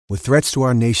With threats to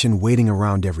our nation waiting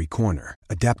around every corner,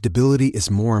 adaptability is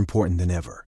more important than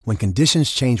ever. When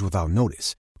conditions change without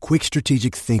notice, quick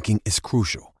strategic thinking is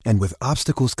crucial. And with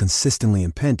obstacles consistently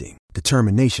impending,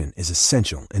 determination is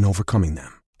essential in overcoming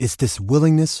them. It's this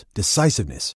willingness,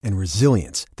 decisiveness, and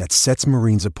resilience that sets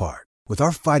Marines apart. With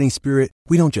our fighting spirit,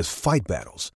 we don't just fight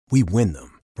battles, we win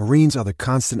them. Marines are the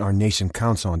constant our nation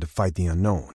counts on to fight the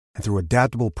unknown. And through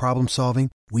adaptable problem solving,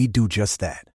 we do just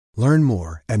that. Learn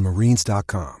more at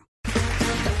marines.com.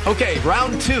 Okay,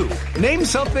 round two. Name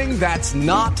something that's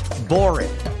not boring.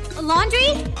 A laundry?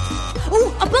 Ooh,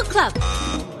 a book club.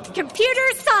 Computer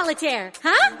solitaire,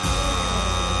 huh?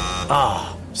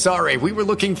 Ah, sorry, we were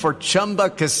looking for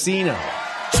Chumba Casino.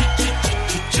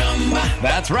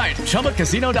 That's right,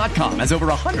 ChumbaCasino.com has over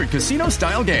 100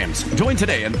 casino-style games. Join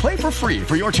today and play for free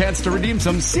for your chance to redeem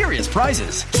some serious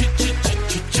prizes.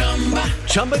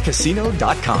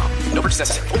 ChumbaCasino.com. No purchase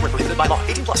necessary. Void where prohibited by law.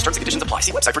 18+ terms and conditions apply.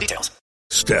 See website for details.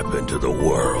 Step into the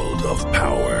world of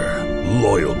power,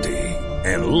 loyalty,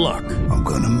 and luck. I'm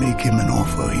gonna make him an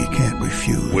offer he can't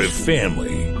refuse. With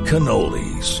family,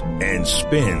 cannolis, and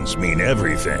spins mean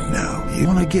everything. Now, you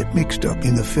wanna get mixed up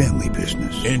in the family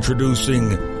business.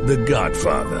 Introducing The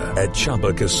Godfather at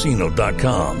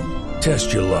ChumbaCasino.com.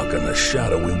 Test your luck in the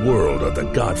shadowy world of The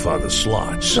Godfather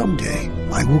slot. Someday,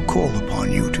 I will call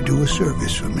upon you to do a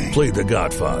service for me. Play The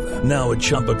Godfather now at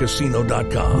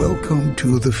ChumbaCasino.com. Welcome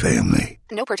to the family.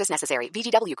 No purchase necessary.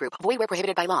 VGW Group. Void where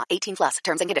prohibited by law. 18+.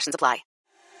 Terms and conditions apply.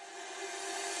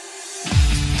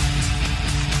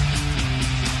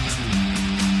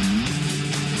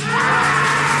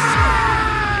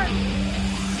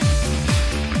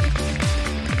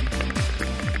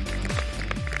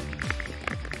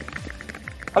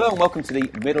 Hello and welcome to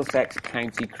the Middlesex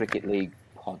County Cricket League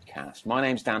podcast. My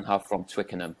name's Dan Huff from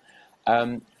Twickenham.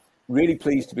 Really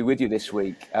pleased to be with you this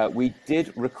week. We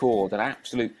did record an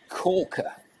absolute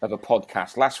corker of a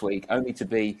podcast last week, only to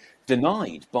be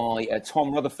denied by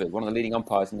Tom Rutherford, one of the leading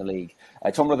umpires in the league.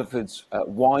 Tom Rutherford's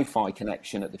Wi-Fi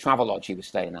connection at the travel lodge he was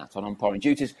staying at on umpiring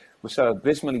duties was so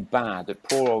abysmally bad that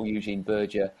poor old Eugene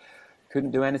Berger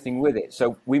couldn't do anything with it.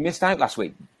 So we missed out last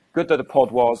week. Good that the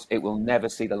pod was, it will never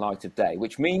see the light of day,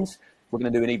 which means we're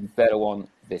going to do an even better one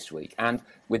this week. And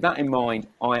with that in mind,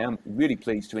 I am really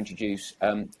pleased to introduce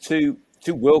two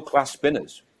world-class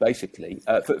spinners, basically.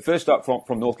 First up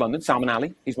from North London, Salman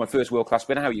Ali. He's my first world-class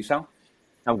spinner. How are you, Sal?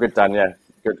 I'm good, Dan, yeah.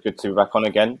 Good to be back on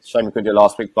again. Shame we couldn't do it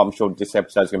last week, but I'm sure this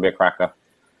episode's going to be a cracker.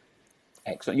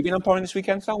 Excellent. You've been umpiring this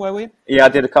weekend, Sal? Where were you? Yeah, I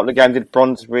did a couple of games. Did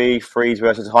Bronsbury Freeze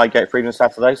versus Highgate Freeze on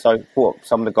Saturday. So I caught up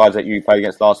some of the guys that you played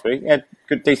against last week. Yeah,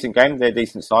 good, decent game. They're a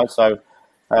decent side. So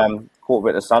caught a bit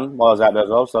of the sun while I was out there as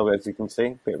well. So as you can see,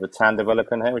 a bit of a tan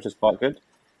developing here, which is quite good.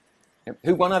 Yep.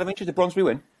 Who won out of interest? Did Bronsbury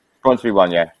win? Bronsbury won,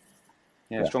 yeah.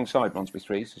 Yeah, strong side, Bronsbury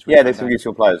Threes. Yeah, there's some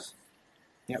useful players.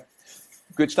 Yep.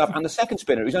 Good stuff. And the second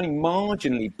spinner, who's only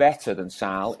marginally better than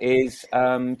Sal, is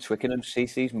Twickenham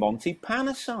CC's Monty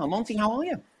Panesar. Monty, how are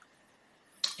you?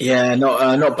 Yeah,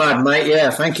 not bad, mate. Yeah,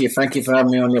 thank you for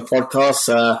having me on your podcast.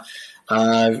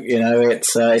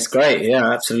 It's great.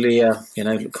 Yeah, absolutely.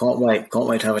 Can't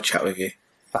wait to have a chat with you.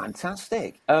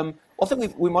 Fantastic. I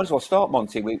think we might as well start,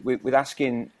 Monty, with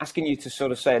asking you to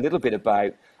sort of say a little bit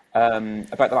about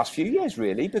the last few years,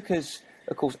 really, because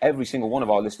of course every single one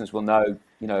of our listeners will know,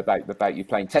 about you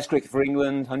playing Test cricket for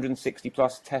England, 160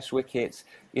 plus Test wickets,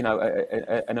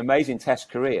 an amazing Test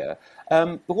career.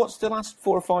 But what's the last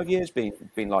 4 or 5 years been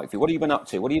like for you? What have you been up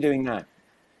to? What are you doing now?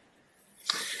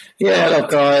 Yeah,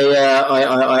 look,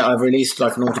 I released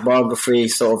like an autobiography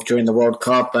sort of during the World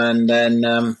Cup, and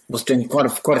then was doing quite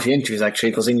a few interviews actually,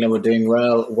 because England were doing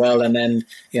well, and then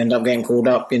you end up getting called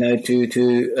up,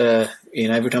 to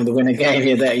every time they win a game,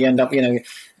 you end up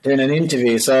doing an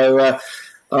interview. So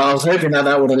I was hoping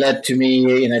that would have led to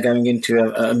me, going into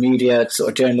a media sort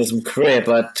of journalism career,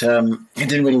 but it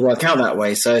didn't really work out that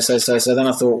way. So then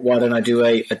I thought, why don't I do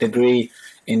a degree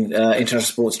in international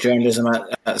sports journalism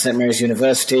at St Mary's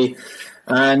University,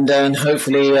 and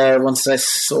hopefully once that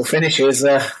sort of finishes,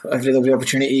 hopefully there'll be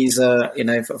opportunities,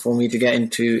 for me to get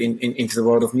into the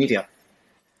world of media.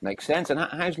 Makes sense. And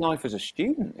how's life as a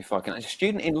student? As a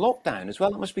student in lockdown as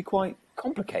well, it must be quite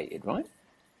complicated, right?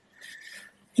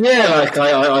 Yeah,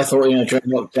 I thought, during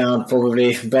lockdown,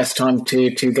 probably best time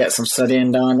to get some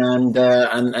studying done,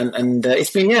 and it's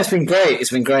been great.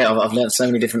 It's been great. I've learned so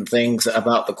many different things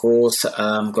about the course.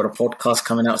 Got a podcast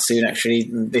coming out soon, actually,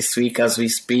 this week as we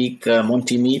speak.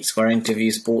 Monty Meets, where I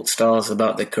interview sports stars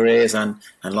about their careers and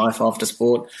life after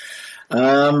sport.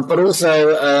 But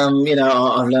also,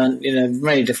 I've learned,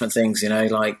 many different things,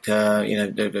 like,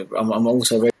 I'm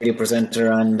also a radio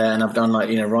presenter and I've done like,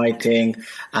 writing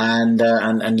and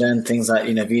learn things like,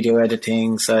 video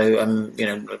editing. So,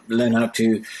 learn how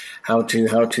to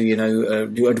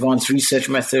do advanced research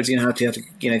methods, how to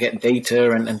get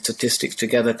data and statistics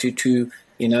together to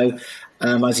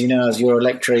as you know, as you're a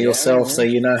lecturer yourself, so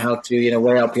you know how to,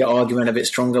 weigh up your argument a bit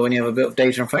stronger when you have a bit of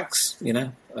data and facts,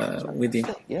 with you.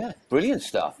 Yeah, brilliant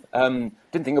stuff. Didn't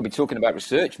think I'd be talking about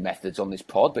research methods on this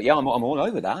pod, but yeah, I'm all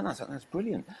over that. That's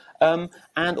brilliant.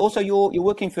 And also, you're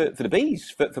working for the Bees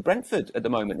for Brentford at the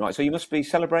moment, right? So you must be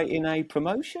celebrating a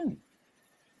promotion.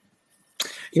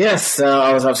 Yes,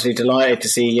 I was absolutely delighted to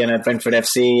see Brentford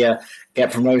FC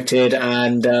get promoted,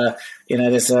 and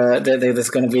there's going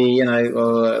to be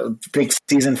a big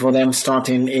season for them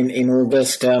starting in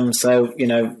August. So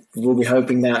we'll be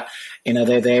hoping that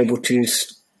they're able to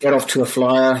get off to a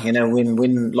flyer,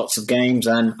 win lots of games,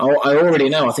 and I already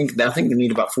know I think they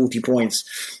need about 40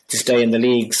 points to stay in the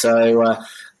league. So.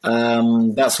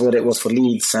 That's what it was for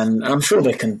Leeds, and I'm sure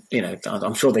they can.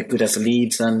 I'm sure they're good as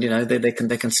Leeds, and they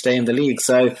can stay in the league.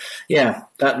 So yeah,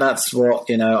 that's what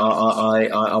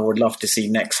I would love to see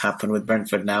next happen with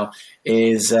Brentford now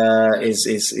is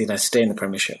stay in the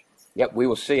Premiership. Yep, we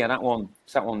will see how that one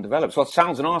develops. Well,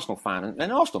 Sal's an Arsenal fan,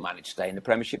 and Arsenal managed to stay in the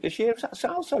Premiership this year.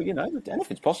 Sal, so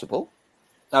anything's possible.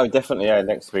 Oh, definitely. Yeah,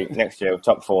 next year,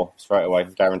 top 4 straight away,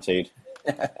 guaranteed.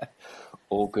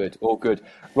 All good.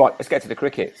 Right, let's get to the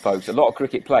cricket, folks. A lot of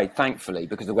cricket played, thankfully,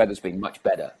 because the weather's been much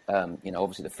better.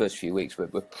 Obviously the first few weeks were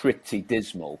pretty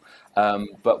dismal,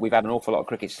 but we've had an awful lot of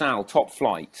cricket. Sal, top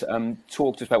flight.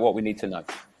 Talk to us about what we need to know.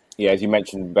 Yeah, as you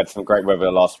mentioned, we had some great weather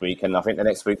last week, and I think the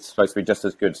next week's supposed to be just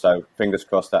as good. So fingers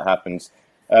crossed that happens.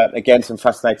 Again, some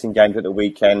fascinating games at the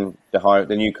weekend. The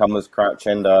newcomers, Crouch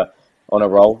End, on a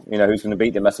roll. Who's going to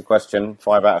beat them? That's the question.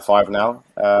 5 out of 5 now.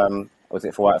 Was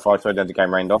it 4 out of 5? Sorry, then the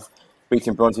game rained off.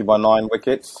 Beating Bronte by 9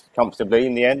 wickets comfortably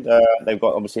in the end. They've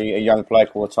got obviously a young player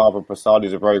called Atava Prasad,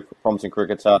 who's a very promising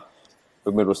cricketer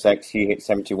with Middlesex. He hit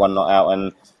 71 not out,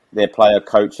 and their player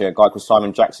coach, a guy called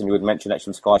Simon Jackson, who had mentioned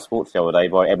actually on Sky Sports the other day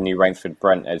by Ebony Rainsford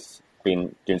Brent, has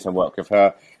been doing some work with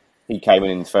her. He came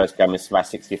in the first game and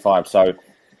smashed 65, so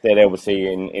they're obviously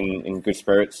in good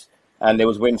spirits. And there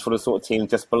was wins for the sort of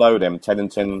teams just below them.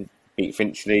 Teddington beat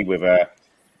Finchley with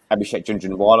Abhishek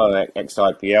Junjunwala,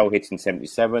 ex-IPL, hitting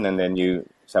 77, and then new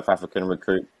South African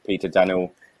recruit Peter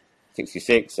Daniel,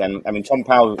 66. And I mean, Tom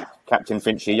Powell, captain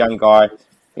Finchley, young guy,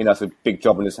 it's a big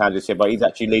job in his hands this year, but he's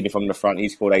actually leading from the front. He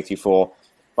scored 84,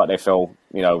 but they fell,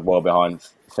 well behind,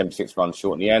 76 runs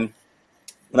short in the end.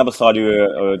 Another side who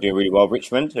are doing really well,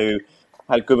 Richmond, who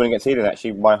had a good win against Ealing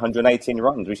actually by 118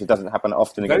 runs, which doesn't happen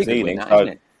often against Ealing.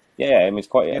 Yeah, I mean, it's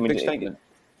quite. Big statement.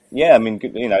 Yeah, I mean,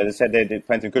 as I said, they're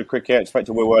playing some good cricket. Spoke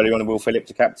to Will early on, and Will Phillips,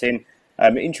 the captain.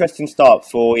 Interesting start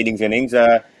for Ealing's innings.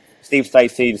 Steve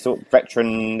Stacey, the sort of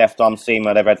veteran left-arm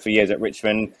seamer they've had for years at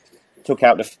Richmond, took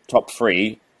out the top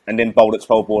 3 and then bowled at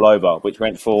 12 ball over, which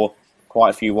went for quite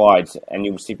a few wides. And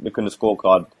you'll see, look on the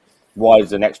scorecard,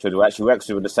 wides and extras were actually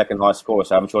with the second highest score.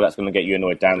 So I'm sure that's going to get you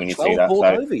annoyed down when you see that. 12 ball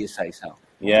over, you say, so?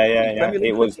 Yeah.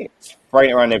 It was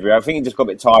spraying around everywhere. I think he just got a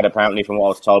bit tired, apparently, from what I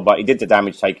was told, but he did the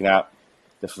damage taking out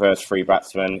the first 3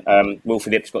 batsmen. Will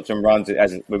Phillips got some runs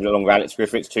with along with Alex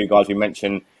Griffiths, 2 guys we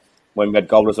mentioned when we had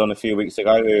Golders on a few weeks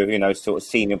ago, who sort of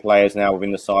senior players now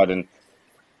within the side and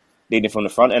leading from the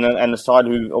front, and the side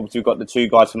who obviously got the 2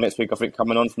 guys from next week, I think,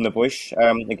 coming on from the bush.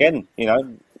 Again,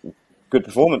 good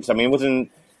performance. I mean, it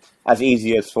wasn't as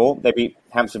easy as thought. They beat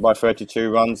Hampstead by 32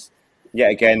 runs.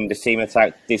 Yet again, the seam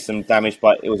attack did some damage,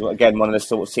 but it was again one of the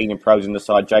sort of senior pros in the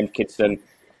side. James Kitson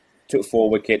took 4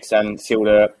 wickets and sealed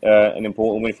an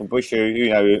important win for Bush,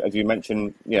 who, as you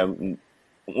mentioned,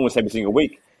 almost every single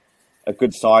week, a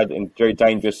good side and very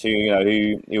dangerous,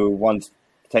 who won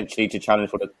potentially to challenge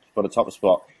for the top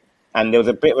spot. And there was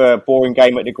a bit of a boring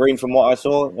game at the Green from what I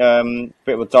saw.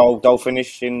 Bit of a dull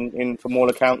finish in from all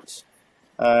accounts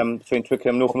between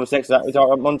Twickenham and North Middlesex. Is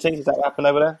that Monty? Is that what happened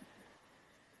over there?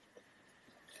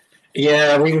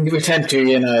 Yeah, we tend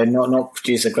to, not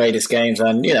produce the greatest games.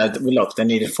 And, look, they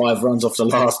needed 5 runs off the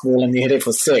last ball and they hit it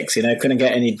for 6. Couldn't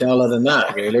get any duller than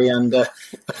that, really. And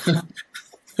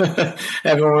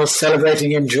everyone was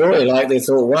celebrating in joy. Like they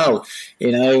thought, well,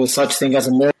 such thing as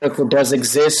a miracle does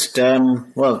exist.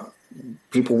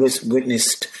 People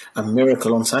witnessed a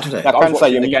miracle on Saturday. I was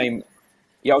watching the game.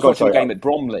 Yeah, I was watching a game at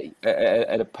Bromley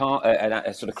at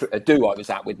a do I was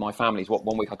at with my family.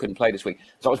 One week I couldn't play this week,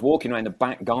 so I was walking around the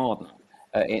back garden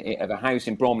of a house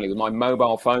in Bromley with my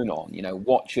mobile phone on,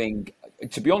 watching.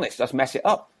 To be honest, let's mess it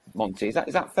up. Monty. Is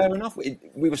that fair enough?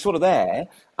 We were sort of there,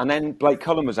 and then Blake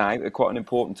Cullen was out at quite an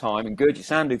important time, and Gurjit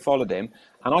Sandhu followed him,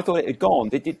 and I thought it had gone.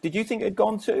 Did you think it had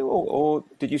gone too, or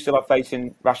did you still have faith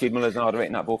in Rashid Mullazada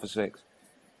hitting that ball for 6?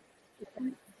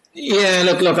 Yeah,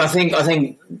 look. I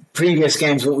think previous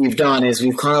games, what we've done is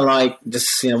we've kind of like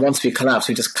just once we collapse,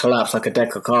 we just collapse like a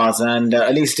deck of cards. And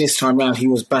at least this time round, he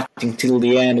was batting till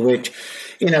the end, which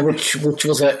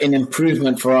was an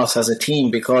improvement for us as a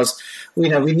team, because we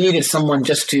needed someone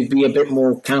just to be a bit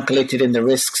more calculated in the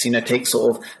risks. Take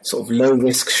sort of low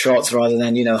risk shots rather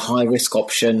than high risk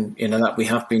option. That we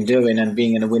have been doing and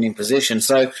being in a winning position.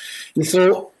 So we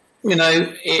thought,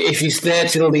 if he's there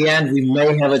till the end, we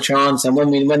may have a chance. And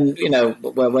when we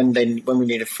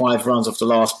needed 5 runs off the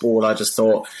last ball, I just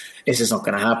thought this is not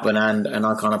going to happen, and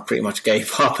I kind of pretty much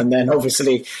gave up. And then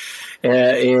obviously,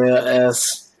 it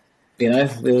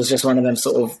was just one of them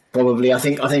sort of probably. I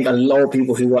think a lot of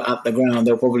people who were at the ground,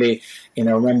 they'll probably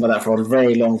remember that for a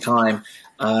very long time.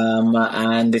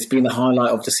 And it's been the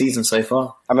highlight of the season so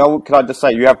far. I mean, can I just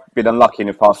say, you have been unlucky in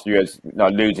the past few years,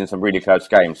 losing some really close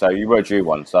games. So you were due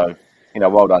one. So,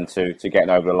 well done to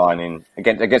getting over the line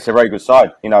against a very good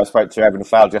side. I spoke to Evan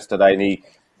Fowles yesterday, and he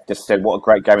just said what a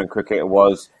great game of cricket it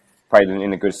was, played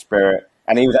in a good spirit.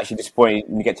 And he was actually disappointed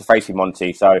when you get to face him,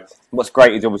 Monty. So what's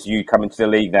great is obviously you come into the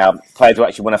league now, players will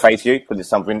actually want to face you because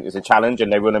it's a challenge,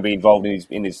 and they want to be involved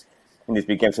in his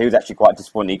big game. So he was actually quite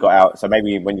disappointed he got out. So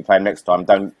maybe when you play him next time,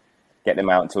 don't get him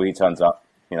out until he turns up,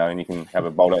 and you can have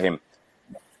a bowl at him.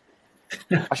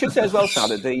 I should say as well, Sal,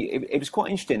 that it was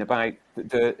quite interesting about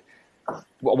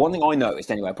one thing I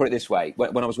noticed anyway, I put it this way,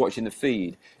 when I was watching the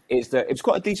feed, is that it was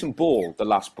quite a decent ball, the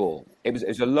last ball. It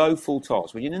was a low full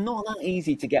toss, but not that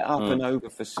easy to get up and over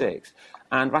for 6.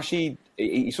 And Rashid,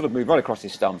 he sort of moved right across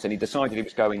his stumps, and he decided he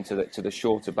was going to the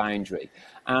shorter boundary.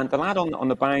 And the lad on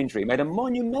the boundary made a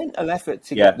monumental effort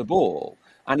to get the ball,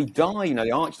 and he dived,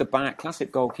 he arched the back,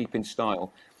 classic goalkeeping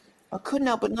style. I couldn't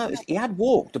help but notice he had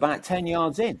walked about 10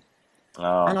 yards in.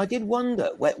 Oh. And I did wonder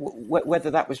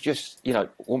whether that was just,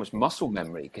 almost muscle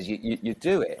memory, because you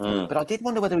do it. But I did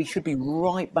wonder whether he should be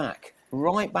right back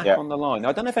on the line.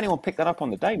 I don't know if anyone picked that up on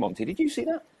the day, Monty. Did you see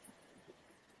that?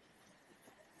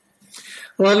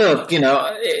 Well, look,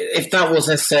 if that was,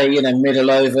 let's say,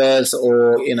 middle overs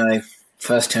or,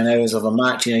 first 10 overs of a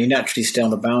match, you naturally stay on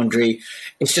the boundary.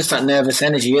 It's just that nervous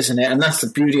energy, isn't it? And that's the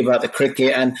beauty about the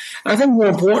cricket. And I think more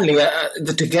importantly,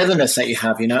 the togetherness that you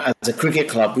have, as a cricket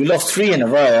club. We lost 3 in a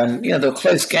row, and, they were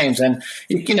close games. And,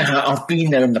 how I've been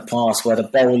there in the past where the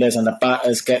bowlers and the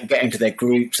batters get into their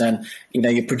groups, and,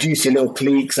 you produce your little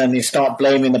cliques, and you start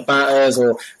blaming the batters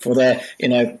or for their,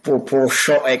 poor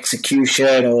shot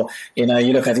execution, or,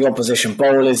 you look at the opposition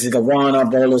bowlers, the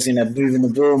Gawana bowlers, moving the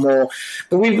ball more.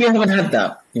 But we haven't had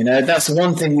that. That's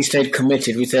one thing we stayed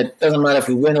committed. We said, doesn't matter if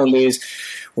we win or lose,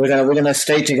 we're gonna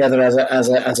stay together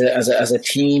as a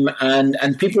team,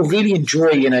 and people really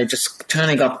enjoy just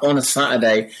turning up on a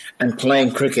Saturday and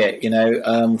playing cricket.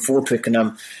 For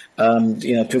Twickenham.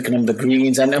 Twickenham the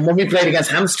Greens, and when we played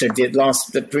against Hampstead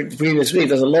the previous week,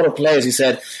 there's a lot of players who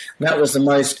said that was the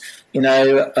most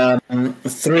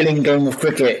thrilling game of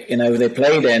cricket they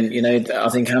played in. I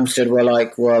think Hampstead were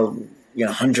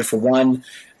 100 for 1,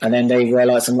 and then they were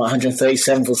something like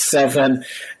 137 for 7,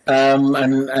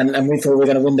 and we thought we were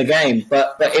going to win the game.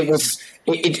 But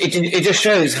it just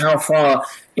shows how far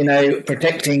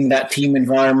protecting that team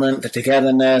environment, the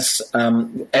togetherness,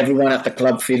 everyone at the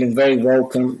club feeling very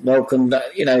welcome.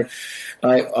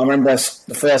 I remember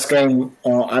the first game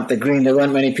at the Green, there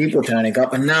weren't many people turning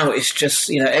up, and now it's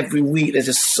just, every week there's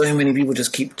just so many people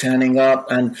just keep turning up,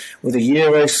 and with the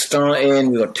Euros starting,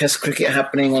 we've got Test cricket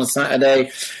happening on Saturday,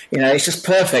 it's just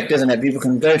perfect, isn't it? People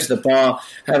can go to the bar,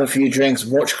 have a few drinks,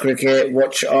 watch cricket,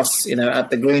 watch us, at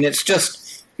the Green. It's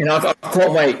just, I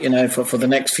can't wait, for the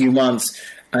next few months,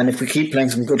 and if we keep playing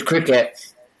some good cricket,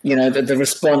 the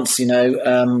response,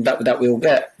 that we'll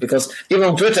get. Because even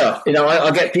on Twitter,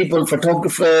 I get people,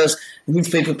 photographers,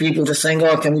 newspaper people just saying,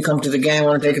 oh, can we come to the game? I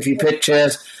want to take a few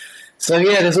pictures. So,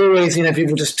 yeah, there's always,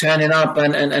 people just turning up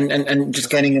and just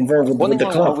getting involved with the club. One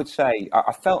thing I would say,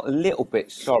 I felt a little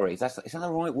bit sorry. Is that the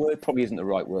right word? Probably isn't the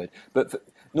right word. But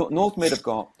North Mid have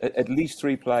got at least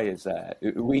 3 players there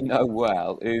who we know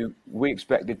well, who we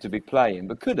expected to be playing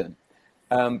but couldn't.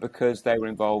 Because they were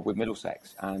involved with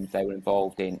Middlesex and they were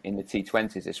involved in the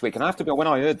T20s this week. And I have to be, when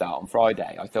I heard that on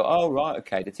Friday, I thought, oh, right,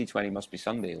 okay, the T20 must be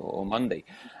Sunday or Monday.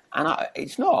 And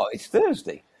it's not, it's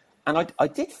Thursday. And I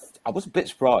was a bit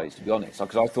surprised, to be honest,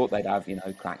 because I thought they'd have,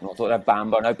 Cracknell. I thought they'd have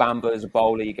Bamba. I know Bamba is a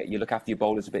bowler. You look after your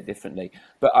bowlers a bit differently.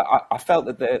 But I felt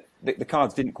that the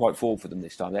cards didn't quite fall for them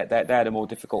this time. They had a more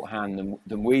difficult hand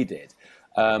than we did.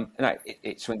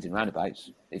 It swings and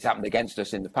roundabouts. It's happened against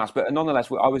us in the past, but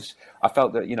nonetheless, I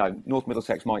felt that North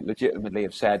Middlesex might legitimately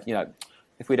have said,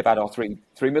 if we'd have had our three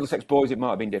Middlesex boys, it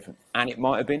might have been different, and it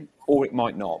might have been, or it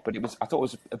might not. But I thought it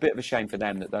was a bit of a shame for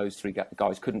them that those three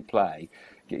guys couldn't play,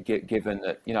 given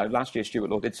that last year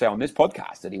Stuart Law did say on this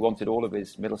podcast that he wanted all of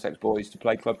his Middlesex boys to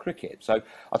play club cricket. So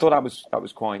I thought that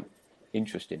was quite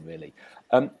interesting, really.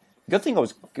 The other thing I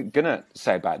was going to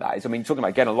say about that is, talking about,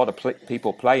 again, a lot of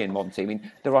people play in Monty.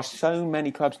 There are so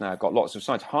many clubs now, got lots of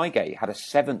sides. Highgate had a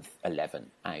 7th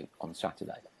 11 out on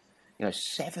Saturday.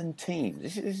 7 teams.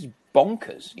 This is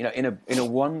bonkers, in a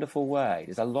wonderful way.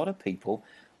 There's a lot of people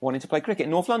wanting to play cricket.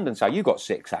 In North London, so you got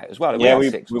 6 out as well. We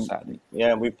had 6 on Saturday.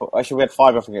 Yeah, we had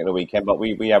 5, I think, at the weekend, but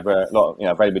we have a lot of,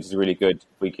 availability is really good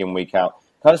week in, week out.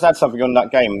 Can I just add something on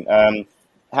that game?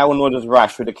 How annoyed was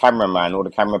Rash with the cameraman or the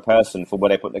camera person for where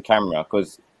they put the camera?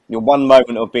 Because your one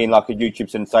moment of being like a YouTube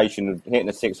sensation of hitting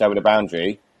a 6 over the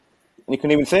boundary, and you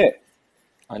couldn't even see it.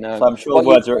 I know. So I'm sure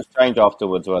words are exchanged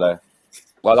afterwards, were they?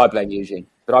 Well, I blame Eugene.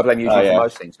 But I blame Eugene for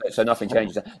most things, so nothing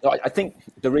changes. No, I think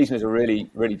the reason is a really,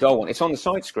 really dull one. It's on the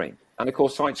side screen. And, of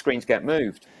course, side screens get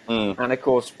moved. And, of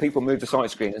course, people move the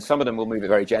side screen, and some of them will move it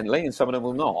very gently, and some of them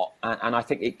will not. And I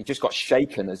think it just got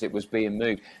shaken as it was being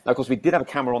moved. Now, of course, we did have a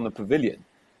camera on the pavilion,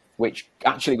 which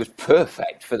actually was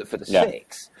perfect for the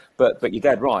 6. But you're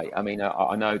dead right.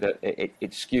 I know that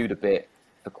it skewed a bit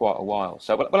for quite a while.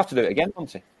 So we'll have to do it again,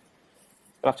 Monty.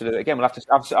 We'll have to do it again. We'll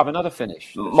have to have another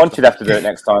finish. Monty'd have to do it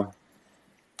next time.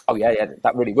 Oh, yeah,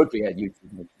 that really would be a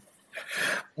YouTube.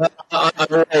 I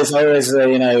always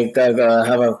go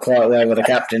have a quiet word with the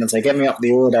captain and say, get me up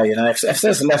the order. If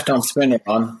there's a left-arm spinner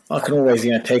on, I can always,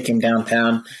 take him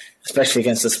downtown, especially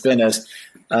against the spinners.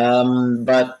 I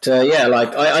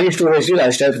used to always do that. I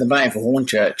used to open the batting for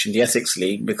Hornchurch in the Essex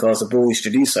League because the ball used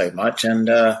to do so much, and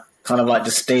kind of like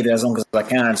just stay there as long as I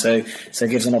can. So it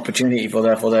gives an opportunity for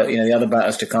the other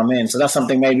batters to come in. So that's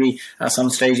something maybe at some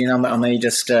stage, I may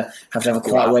just have to have a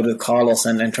quiet word with Carlos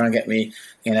and try and get me,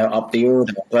 up the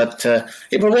order. But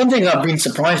one thing I've been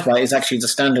surprised by is actually the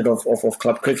standard of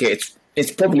club cricket.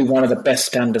 It's probably one of the best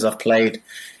standards I've played.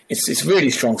 It's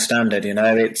really strong standard.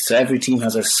 It's every team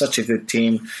has such a good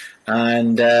team,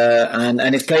 and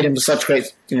it's played in such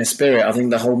great spirit. I think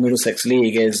the whole Middlesex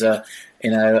League is.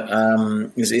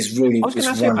 Is really. I was going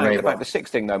to ask you about the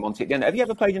 6 thing, though, Monty. Have you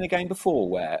ever played in a game before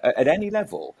where, at any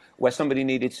level, where somebody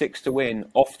needed 6 to win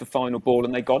off the final ball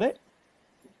and they got it?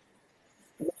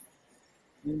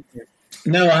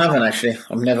 No, I haven't actually.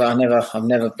 I've never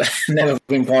never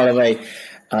been part of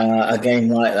a game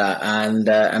like that, and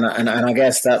I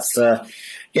guess that's.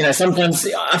 Sometimes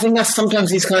I think that's sometimes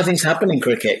these kind of things happen in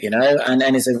cricket,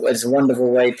 and it's a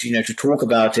wonderful way to talk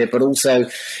about it, but also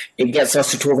it gets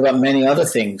us to talk about many other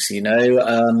things,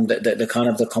 the kind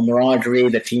of the camaraderie,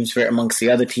 the team spirit amongst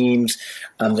the other teams,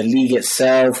 the league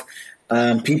itself,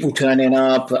 people turning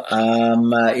up,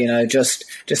 just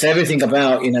everything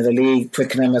about the league,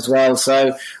 Twickenham as well.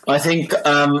 So I think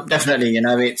definitely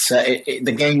it's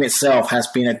the game itself has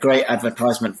been a great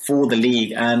advertisement for the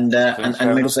league and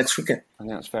Middlesex cricket. I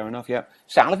think that's fair enough. Yeah,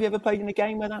 Sal, have you ever played in a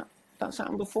game where that's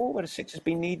happened before, where a 6 has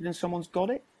been needed and someone's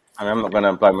got it? I'm not going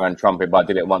to blow my own trumpet, but I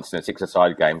did it once in a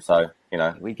 6-a-side game. So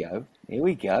Here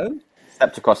we go.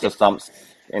 Stepped across the stumps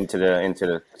into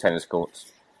the tennis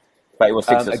courts. But it was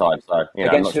 6-a-side, so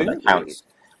I'm not sure that counts.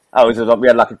 We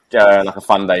had like a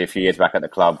fun day a few years back at the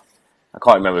club. I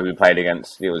can't remember who we played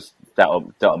against. It was that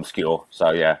obscure. So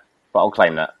yeah, but I'll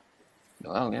claim that.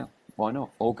 Well, yeah, why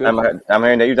not? All good. I'm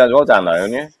hearing that you've done it well down there,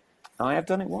 haven't you? I have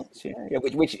done it once, yeah.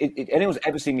 Which anyone's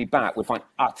ever seen me bat would find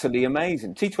utterly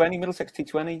amazing. T20, Middlesex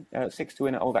T20, 6 to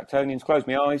win at Old Actonians. Closed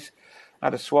my eyes,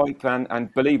 had a swipe,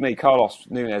 and believe me, Carlos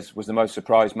Nunes was the most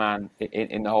surprised man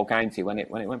in the whole county when it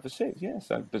went for 6. Yeah,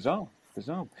 so bizarre.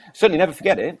 Certainly never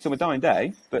forget it till my dying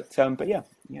day. But yeah,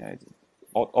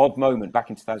 odd moment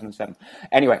back in 2007.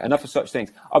 Anyway, enough of such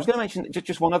things. I was going to mention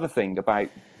just one other thing about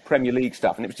Premier League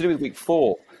stuff, and it was to do with week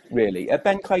 4, really.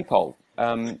 Ben Claypole,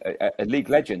 a league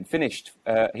legend, finished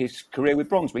his career with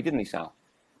Bronsby, didn't he, Sal?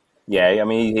 Yeah,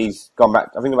 he's gone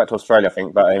back. I think back to Australia.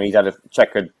 But he's had a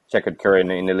checkered career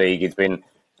in the league. He's been,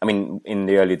 in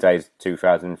the early days,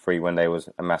 2003, when there was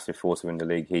a massive force in the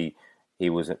league, he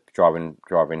was driving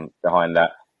behind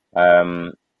that.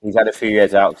 He's had a few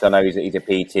years out because I know he's a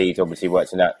PT. He's obviously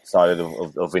worked in that side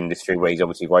of industry where he's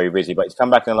obviously very busy. But he's come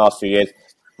back in the last few years,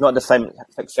 not the same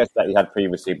success that he had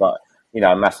previously, but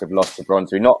a massive loss to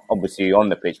Bronsby, not obviously on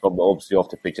the pitch, but obviously off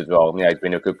the pitch as well. He's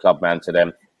been a good club man to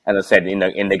them. And as I said,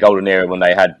 in the golden era when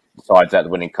they had sides that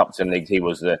were winning cups and leagues, he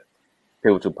was the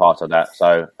pivotal part of that.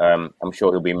 So I'm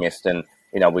sure he'll be missed. And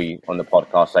we on the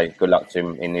podcast say good luck to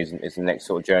him in his next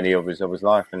sort of journey of his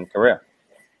life and career.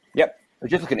 Yep. I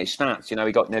was just looking at his stats.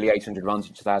 He got nearly 800 runs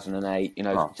in 2008.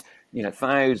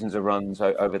 Thousands of runs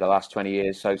over the last 20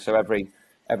 years. So every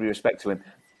respect to him.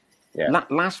 Yeah.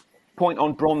 Last point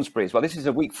on Brondesbury as well. This is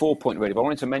a week 4 point really, but I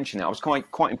wanted to mention it. I was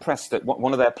quite impressed that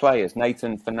one of their players,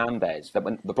 Nathan Fernandez, that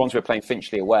when the Brondesbury were playing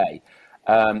Finchley away,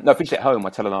 Finchley at home, I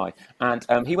tell a lie,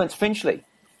 and he went to Finchley.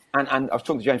 And I was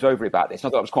talking to James Overy about this, and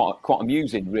I thought it was quite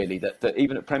amusing, really, that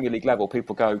even at Premier League level,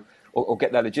 people go or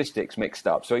get their logistics mixed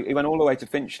up. So he went all the way to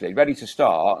Finchley, ready to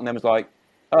start, and then was like,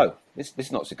 oh, this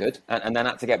is not so good, and then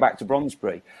had to get back to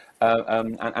Brondesbury.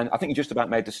 And I think he just about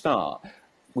made the start,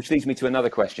 which leads me to another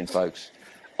question, folks.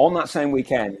 On that same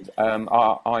weekend,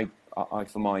 I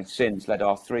for my sins, led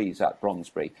R3s at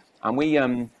Brondesbury, and we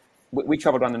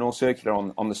travelled around the North Circular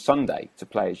on the Sunday to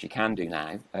play, as you can do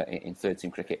now in third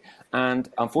team cricket. And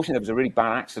unfortunately, there was a really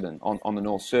bad accident on the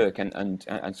North Circ, and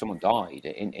someone died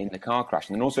in the car crash.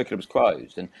 And the North Circular was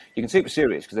closed. And you can see it was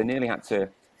serious because they nearly had to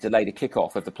delay the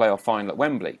kick-off of the playoff final at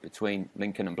Wembley between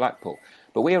Lincoln and Blackpool.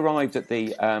 But we arrived at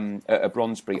at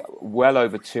Brondesbury well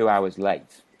over 2 hours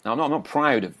late. Now, I'm not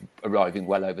proud of arriving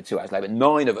well over 2 hours late, but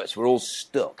 9 of us were all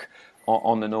stuck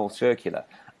on the North Circular.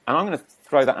 And I'm going to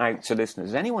throw that out to listeners.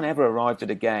 Has anyone ever arrived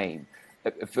at a game,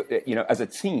 as a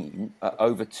team,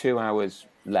 over 2 hours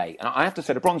late? And I have to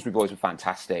say, the Brondesbury boys were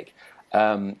fantastic.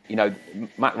 Matt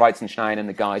Reitzenstein and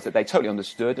the guys, that they totally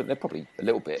understood. They're probably a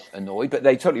little bit annoyed, but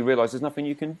they totally realised there's nothing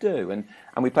you can do. And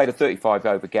we played a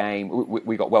 35-over game.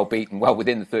 We got well beaten, well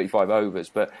within the 35 overs.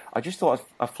 But I just thought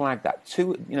I flagged that.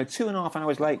 2.5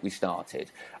 hours late we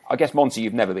started. I guess, Monty,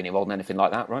 you've never been involved in anything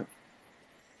like that, right?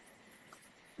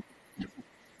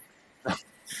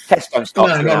 Tests don't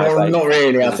start. No, not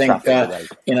really. I think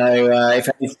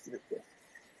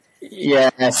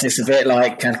yes, it's a bit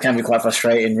like can be quite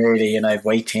frustrating, really.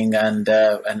 Waiting and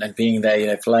being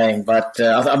there, playing. But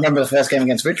I remember the first game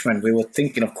against Richmond, we were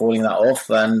thinking of calling that off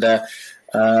and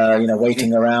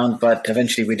waiting around, but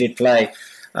eventually we did play.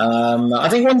 I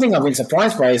think one thing I've been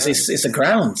surprised by is the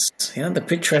grounds. The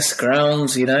picturesque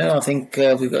grounds. I think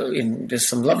we've got there's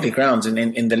some lovely grounds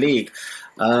in the league.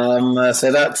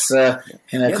 So that's a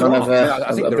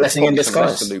blessing in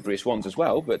disguise. The lubrious ones as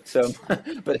well, but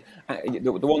the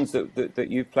ones that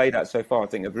you've played at so far, I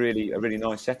think, are really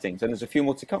nice settings, and there's a few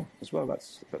more to come as well.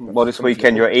 That's this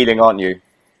weekend you're at Ealing, aren't you?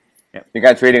 Yeah. You're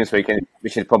going to Ealing this weekend,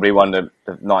 which is probably one of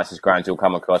the nicest grounds you'll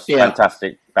come across. Yeah.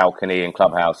 Fantastic balcony and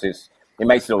clubhouses. It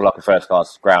makes it look like a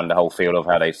first-class ground, the whole feel of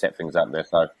how they set things up there.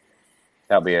 So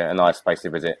that'll be a nice place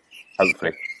to visit,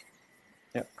 hopefully.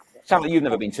 Sounds like you've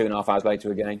never been 2.5 hours late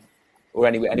to a game, or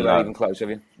anywhere even close,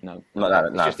 have you? No, not that.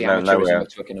 It's no, just the nowhere.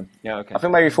 of Twickenham. Yeah, okay. I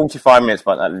think maybe 45 minutes,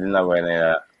 but nowhere near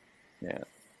that. Yeah,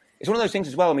 it's one of those things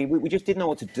as well. I mean, we just didn't know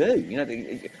what to do.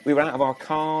 We were out of our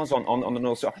cars on the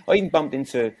north side. I even bumped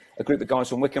into a group of guys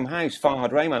from Wickham House,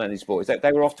 Farhad Rayman and his boys.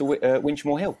 They were off to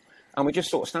Winchmore Hill, and we're just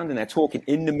sort of standing there talking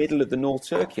in the middle of the North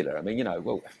Circular. I mean,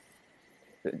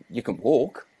 you can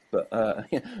walk, but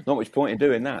not much point in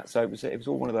doing that. So it was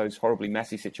all one of those horribly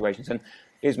messy situations. And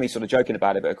here's me sort of joking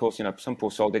about it, but of course, some poor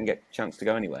soul didn't get a chance to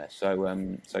go anywhere. So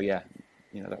yeah,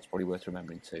 that's probably worth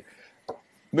remembering too.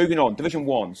 Moving on, Division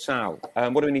 1, Sal.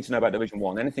 What do we need to know about Division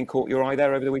 1? Anything caught your eye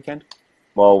there over the weekend?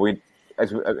 Well, we've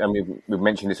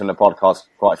mentioned this on the podcast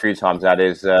quite a few times. That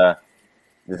is,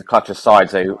 there's a clutch of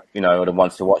sides who are the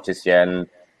ones to watch this year, and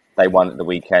they won at the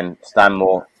weekend.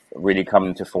 Stanmore really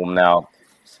coming to form now.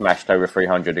 Smashed over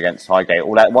 300 against Highgate.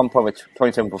 All that 1 point with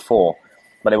 27 before,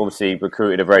 but they've obviously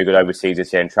recruited a very good overseas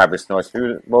this year in Travis Norris,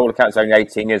 who, by all accounts, is only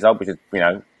 18 years old, which is,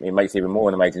 it makes even more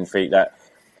an amazing feat that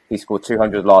he scored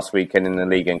 200 last weekend in the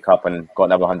League and Cup and got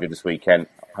another 100 this weekend.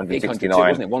 169,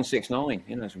 wasn't it? 169.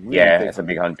 It's really it's a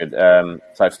big 100.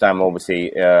 So Stanmore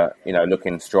obviously,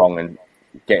 looking strong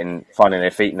and finding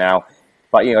their feet now.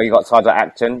 But you got sides like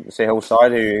Acton, the Hill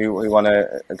side, who won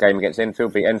a game against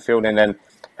Enfield, beat Enfield, and then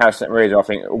House St Mary's, I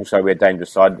think, also be a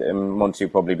dangerous side. Monty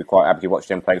will probably be quite happy to watch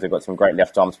them play because they've got some great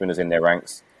left arm spinners in their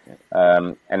ranks.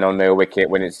 And on their wicket,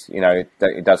 when it's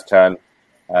it does turn,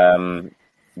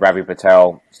 Ravi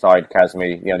Patel, Saeed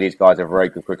Kazmi, these guys are very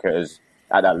good cricketers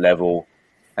at that level,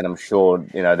 and I'm sure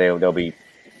they'll be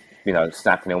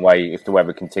snapping away if the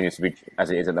weather continues to be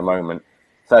as it is at the moment.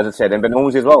 So as I said, and Ben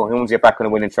Hornsey as well. Hornsey are back on the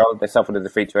winning trail. They suffered a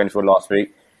defeat to Enfield last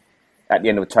week. At the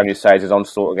end of Tony Sayers'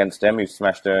 onslaught against them, who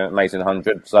smashed an amazing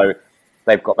 100. So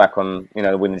they've got back on,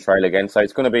 the winning trail again. So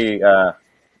it's going to be, a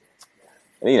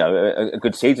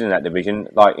good season in that division.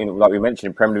 Like we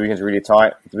mentioned, Premier Division's really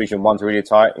tight. Division 1's really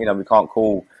tight. We can't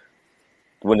call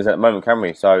the winners at the moment, can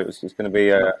we? So it's going to be,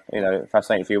 a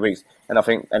fascinating few weeks. And I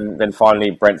think, and then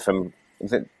finally Brentford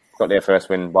got their first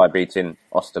win by beating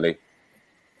Osterley.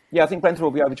 Yeah, I think Brenton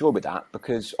will be overjoyed with that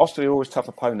because Osterley are always tough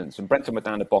opponents and Brenton were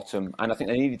down the bottom and I think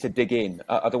they needed to dig in.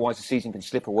 Otherwise, the season can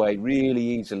slip away really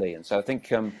easily. And so I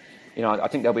think, I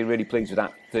think they'll be really pleased with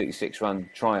that 36-run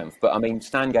triumph. But I mean,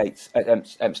 Stanmore's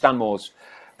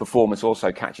performance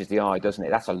also catches the eye, doesn't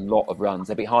it? That's a lot of runs.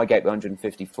 They beat Highgate with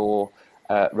 154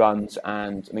 runs.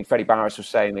 And I mean, Freddie Barris was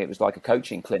saying it was like a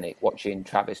coaching clinic watching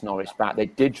Travis Norris bat. They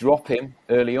did drop him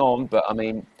early on, but I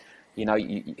mean,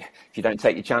 if you don't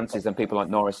take your chances, then people like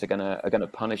Norris are going to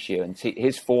punish you. And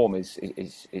his form is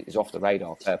off the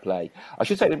radar. Fair play. I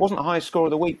should say it wasn't the highest score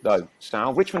of the week though,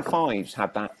 Sal. Richmond Fives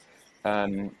had that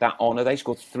honour. They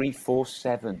scored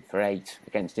 3-4-7 for 8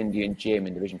 against Indian Jim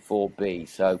in Division 4B.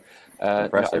 So a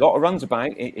lot of runs about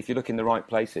if you look in the right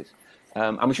places.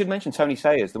 And we should mention Tony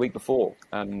Sayers the week before.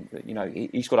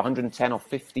 He scored 110 off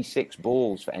 56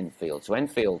 balls for Enfield. So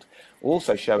Enfield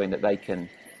also showing that they can.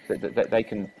 That they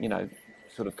can,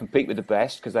 sort of compete with the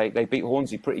best because they beat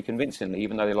Hornsey pretty convincingly,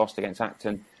 even though they lost against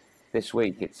Acton this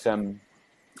week. It's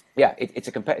it's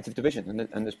a competitive division,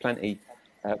 and there's plenty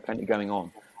going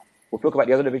on. We'll talk about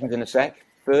the other divisions in a sec.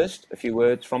 First, a few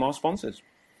words from our sponsors.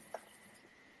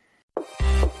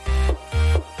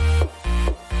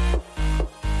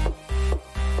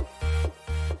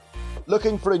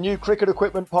 Looking for a new cricket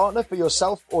equipment partner for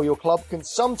yourself or your club can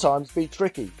sometimes be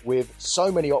tricky with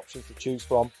so many options to choose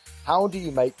from. How do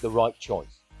you make the right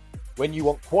choice? When you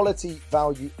want quality,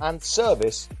 value and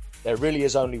service, there really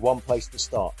is only one place to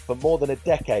start. For more than a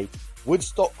decade,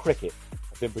 Woodstock Cricket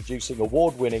have been producing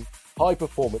award-winning,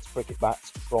 high-performance cricket bats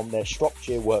from their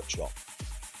Shropshire workshop.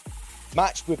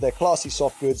 Matched with their classy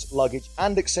soft goods, luggage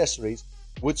and accessories,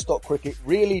 Woodstock Cricket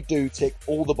really do tick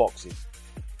all the boxes.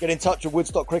 Get in touch with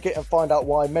Woodstock Cricket and find out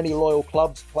why many loyal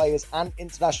clubs, players and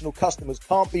international customers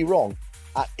can't be wrong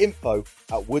at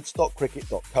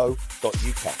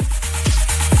info@woodstockcricket.co.uk.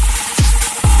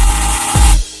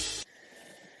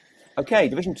 Okay,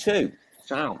 Division 2.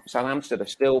 Southampton have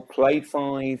still played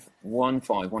 5, won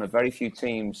 5. One of very few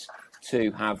teams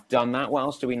to have done that. What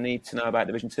else do we need to know about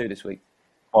Division 2 this week?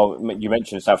 Well, you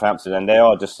mentioned Southampton, and they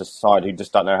are just a side who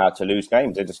just don't know how to lose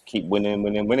games. They just keep winning.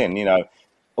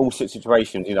 All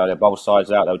situations, they're both sides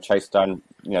out. They'll chase down,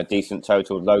 decent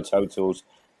totals, low totals,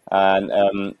 and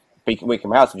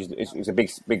Wickham House, which is a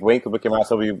big week. Wickham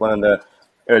House will be one of the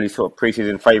early sort of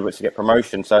pre-season favourites to get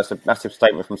promotion. So it's a massive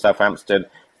statement from Southampton.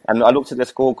 And I looked at their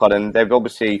scorecard, and they've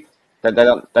obviously they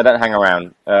don't hang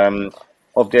around.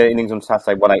 Of their innings on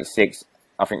Saturday, 186.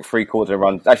 I think 3/4 of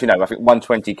runs. Actually, no, I think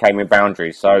 120 came in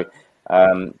boundaries. So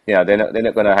they're not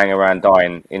going to hang around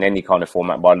dying in any kind of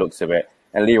format by the looks of it.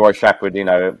 And Leroy Shepherd,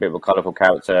 a bit of a colourful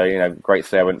character, great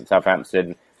servant at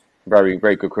Southampton. Very,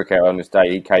 very good cricketer on this day.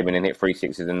 He came in and hit 3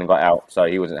 sixes and then got out, so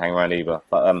he wasn't hanging around either.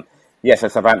 But so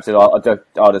Southampton are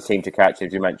the team to catch,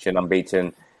 as you mentioned,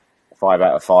 unbeaten, 5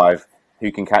 out of 5.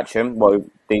 Who can catch them? Well,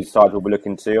 these sides will be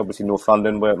looking to. Obviously, North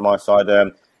London were at my side.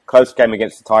 Close game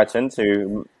against the Titans,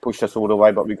 who pushed us all the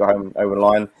way, but we got home over the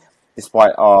line.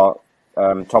 Despite our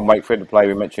Tom Wakeford, the player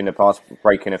we mentioned in the past,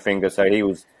 breaking a finger, so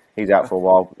he's out for a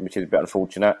while, which is a bit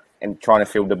unfortunate, and trying to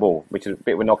field the ball, which is a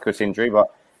bit of a innocuous injury, but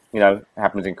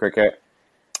happens in cricket.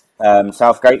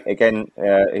 Southgate, again,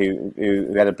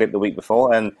 who had a blip the week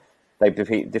before, and they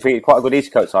defeated quite a good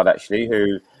East Coast side, actually,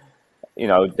 who,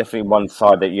 definitely one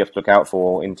side that you have to look out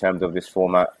for in terms of this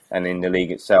format and in the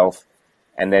league itself.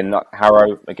 And then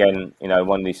Harrow, again,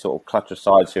 one of these sort of clutch of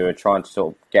sides who are trying to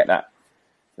sort of get that,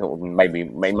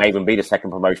 may even be the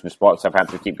second promotion spot.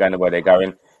 Southampton keep going the way they're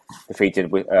going.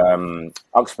 Defeated with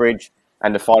Uxbridge.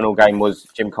 And the final game was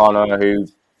Jim Carner, who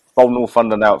bowled North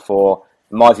London out for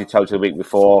mighty total the week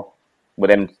before,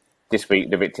 with them this week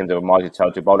the victims of a mighty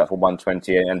total, bowled out for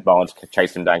 120, and Barnes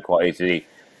chased them down quite easily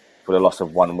for the loss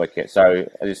of 1 wicket. So,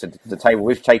 as I said, the table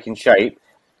is taking shape,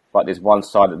 but there's one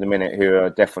side at the minute who are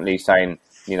definitely saying,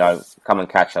 come and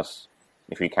catch us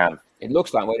if you can. It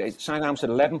looks like Southampton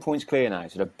 11 points clear now,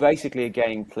 so they're basically a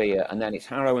game clear, and then it's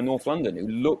Harrow and North London who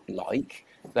look like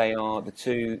they are the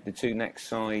two next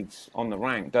sides on the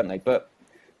rank, don't they? But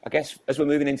I guess as we're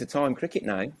moving into time cricket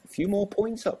now, a few more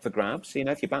points up for grabs.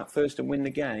 If you bat first and win the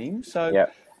game. So yeah,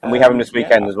 and we have them this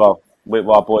weekend as well.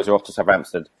 Our boys are off to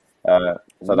Southampton,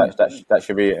 so that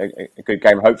should be a good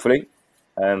game. Hopefully,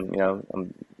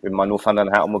 with my North London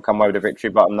hat, and we'll come away with a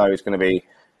victory. But I know it's going to be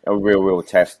a real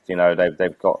test.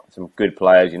 They've got some good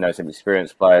players. Some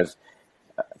experienced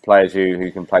players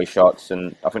who can play shots,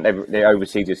 and I think they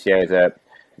overseas this year is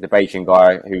the Beijing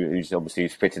guy who's obviously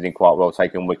fitted in quite well,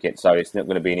 taking wickets. So it's not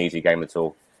going to be an easy game at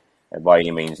all, by any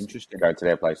means. Interesting. Going to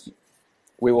their place.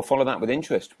 We will follow that with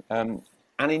interest. And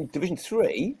in Division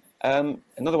 3,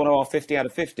 Another one of our 50 out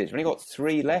of 50s. We've only got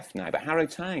 3 left now, but Harrow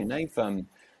Town, they've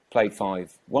played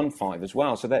 5, won 5 as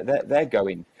well. So they're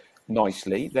going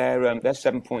nicely. They're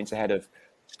 7 points ahead of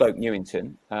Stoke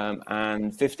Newington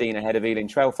and 15 ahead of Ealing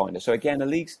Trailfinder. So again, the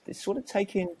league's sort of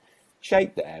taking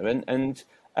shape there. And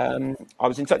I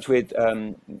was in touch with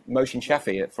Mohsin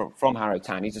Shafi from Harrow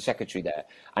Town. He's the secretary there,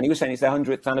 and he was saying it's their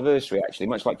 100th anniversary, actually,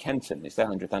 much like Kenton. It's their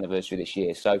 100th anniversary this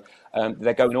year. So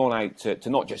they're going all out to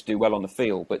not just do well on the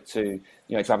field, but to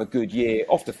have a good year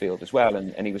off the field as well.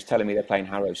 And he was telling me they're playing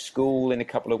Harrow School in a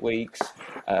couple of weeks.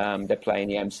 They're playing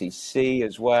the MCC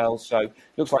as well. So it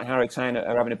looks like Harrow Town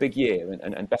are having a big year,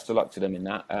 and best of luck to them in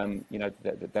that.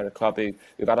 They're a club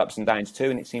who've had ups and downs too,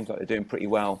 and it seems like they're doing pretty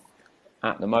well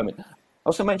at the moment. I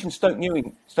also mentioned Stoke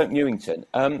Newington.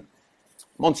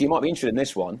 Monty, you might be interested in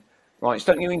this one. Right,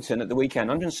 Stoke Newington at the weekend,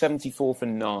 174 for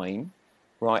 9,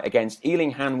 right, against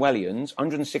Ealing Hanwellians,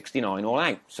 169 all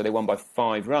out. So they won by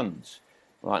 5 runs.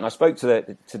 Right, and I spoke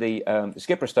to the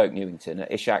skipper of Stoke Newington,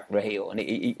 Ishak Rahil, and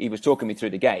he was talking me through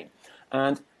the game.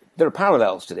 And there are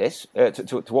parallels to this,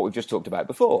 to what we've just talked about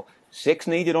before. 6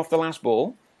 needed off the last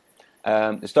ball.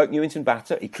 The Stoke Newington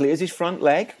batter, he clears his front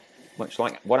leg, much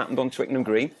like what happened on Twickenham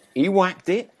Green. He whacked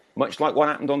it, much like what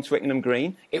happened on Twickenham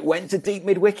Green. It went to deep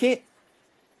mid-wicket.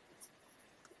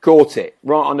 Caught it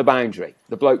right on the boundary.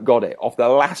 The bloke got it off the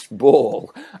last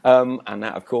ball. And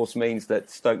that, of course, means that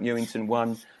Stoke Newington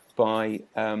won by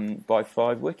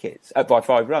 5 wickets, by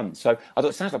 5 runs. So I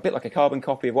thought it sounds a bit like a carbon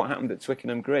copy of what happened at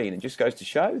Twickenham Green, and just goes to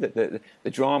show that the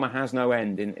drama has no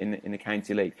end in the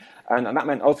County League. And that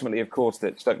meant ultimately, of course,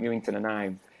 that Stoke Newington are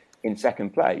now in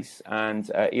second place,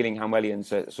 and Ealing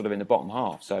Hanwellians are sort of in the bottom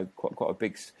half. So quite a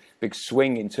big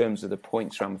swing in terms of the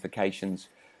points ramifications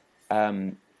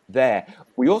there.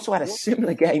 We also had a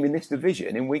similar game in this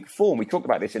division in week 4. And we talked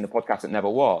about this in the podcast that never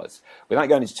was. Without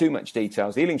going into too much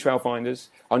details, Ealing Trailfinders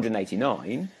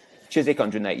 189, Chiswick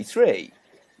 183.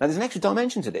 Now there's an extra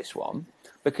dimension to this one,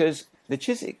 because the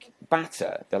Chiswick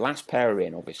batter, the last pair are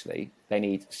in, obviously. They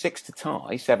need 6 to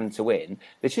tie, 7 to win.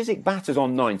 The Chiswick batter's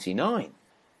on 99.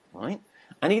 Right,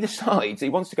 and he decides he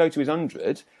wants to go to his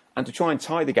 100 and to try and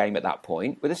tie the game at that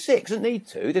point with a 6. Doesn't need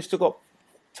to. They've still got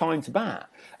time to bat.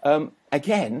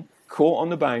 Again, caught on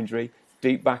the boundary,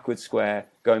 deep backward square,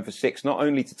 going for 6, not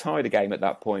only to tie the game at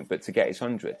that point, but to get his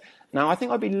 100. Now, I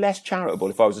think I'd be less charitable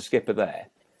if I was a skipper there.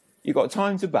 You've got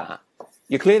time to bat.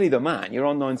 You're clearly the man. You're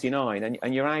on 99,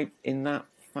 and you're out in that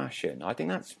fashion. I think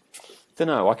that's, don't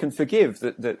know. I can forgive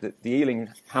the Ealing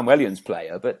Hanwellians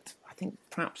player, but I think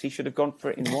perhaps he should have gone for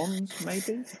it in ones,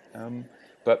 maybe.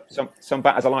 But some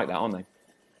batters are like that, aren't they?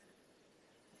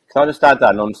 Can I just add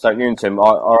that on Stoke Newington?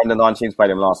 Our under-19s played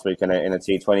them last week in a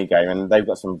T20 game, and they've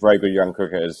got some very good young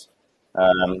cricketers.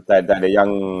 They had a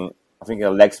young, I think, a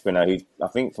leg spinner who, I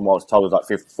think, from what I was told, was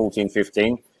like 14,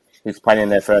 15. He's playing in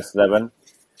their first 11,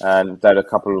 and they had a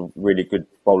couple of really good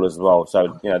bowlers as well.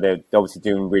 So, they're obviously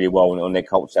doing really well on their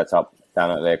cult setup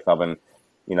down at their club, and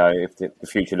if the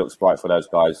future looks bright for those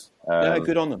guys. Yeah,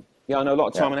 good on them. Yeah, I know a lot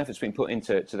of time and effort's been put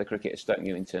into the cricket at Stoke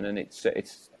Newington, and it's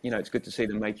good to see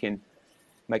them making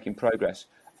progress.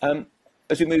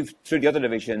 As we move through the other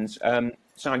divisions,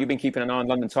 Sam, you've been keeping an eye on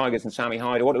London Tigers and Sammy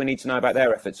Hyder. What do we need to know about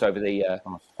their efforts over the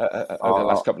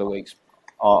last couple of weeks?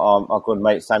 Our good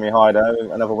mate Sammy Hyder,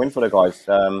 another win for the guys.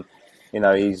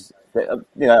 He's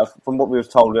from what we were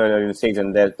told earlier in the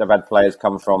season, they've had players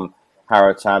come from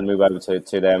Harrow Town move over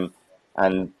to them.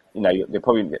 And, they're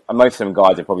probably, most of them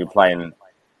guys are probably playing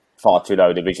far too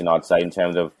low division, I'd say, in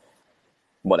terms of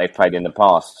what they've played in the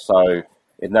past. So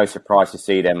it's no surprise to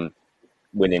see them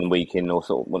winning week in, or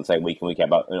sort of, I wouldn't say week in, week out,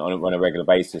 but on a regular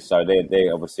basis. So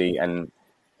they're obviously, and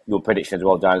your prediction as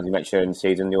well, Dan, as you mentioned in the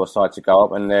season, your side to go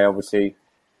up, and they're obviously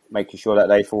making sure that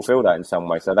they fulfil that in some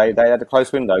way. So they had a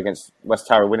close window against West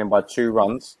Harrow, winning by 2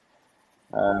 runs.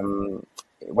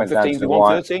 It went 15 to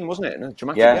 113, wasn't it? A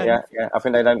dramatic game. Yeah. I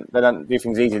think they don't do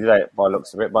things easy, do they, by the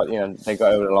looks of it? But they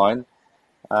got over the line,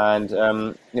 and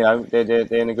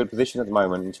they're in a good position at the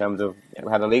moment in terms of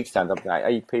how the league stands up.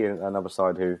 AP, another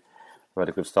side who had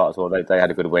a good start as well. They had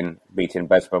a good win, beating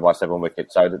Besborough by 7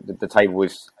 wickets. So the table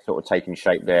is sort of taking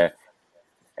shape there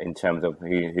in terms of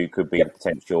who could be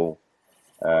potential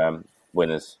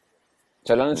winners.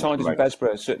 So London Tigers and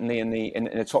Besborough are certainly in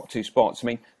the top 2 spots. I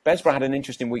mean, Besborough had an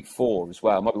interesting week 4 as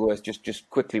well. It might be worth just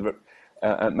quickly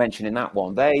mentioning that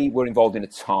one. They were involved in a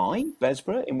tie,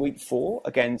 Besborough, in week 4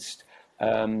 against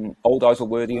Old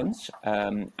Isleworthians,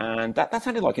 and that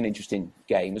sounded like an interesting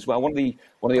game as well. One of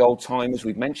the old timers,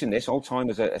 we've mentioned this. Old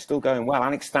timers are still going well.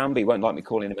 Alex Stanby won't like me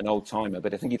calling him an old timer,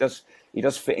 but I think he does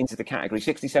fit into the category.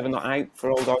 67 not out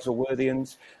for Old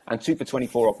Isleworthians, and 2 for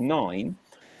 24 off 9.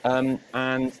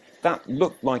 and that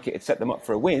looked like it had set them up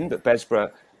for a win, but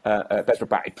Besborough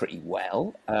batted pretty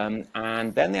well.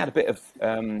 And then they had a bit of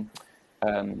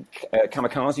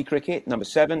kamikaze cricket, number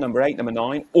 7, number 8, number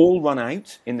 9, all run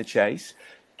out in the chase.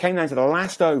 Came down to the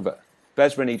last over.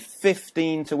 Besborough need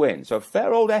 15 to win. So a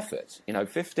fair old effort,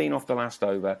 15 off the last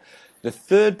over. The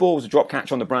third ball was a drop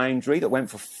catch on the boundary that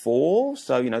went for 4.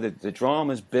 So, the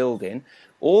drama's building.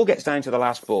 All gets down to the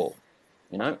last ball.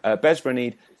 Besborough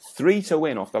need 3 to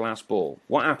win off the last ball.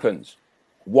 What happens?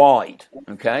 Wide,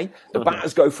 okay? The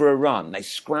batters go for a run. They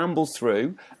scramble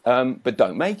through, but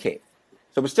don't make it.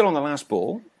 So we're still on the last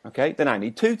ball, okay? They now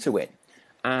need 2 to win.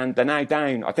 And they're now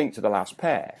down, I think, to the last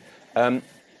pair.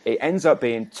 It ends up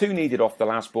being 2 needed off the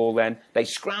last ball then. They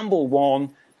scramble 1.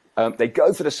 They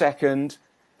go for the second.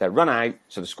 They run out,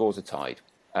 so the scores are tied.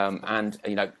 And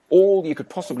all you could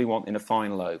possibly want in a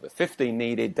final over. 15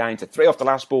 needed, down to 3 off the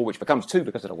last ball, which becomes 2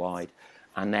 because of the wide.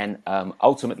 And then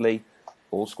ultimately,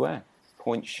 all square.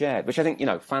 Points shared, which I think,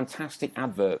 fantastic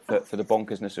advert for the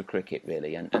bonkersness of cricket,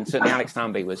 really. And certainly Alex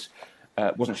Tanby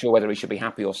wasn't sure whether he should be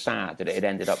happy or sad that it had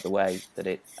ended up the way that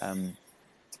it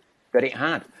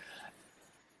had.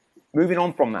 Moving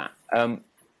on from that,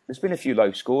 there's been a few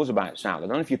low scores about Sal. I don't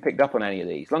know if you picked up on any of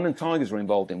these. London Tigers were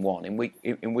involved in one in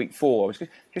week 4. I was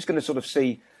just going to sort of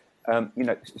see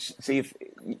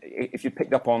if you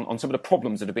picked up on some of the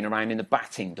problems that have been around in the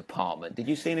batting department. Did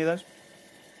you see any of those?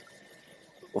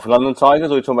 Well, for London Tigers,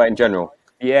 or are we talking about in general?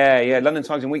 Yeah. London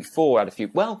Tigers in week 4 had a few.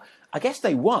 Well, I guess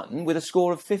they won with a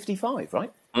score of 55,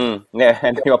 right? Yeah,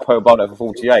 and they got bowled out for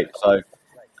 48. So,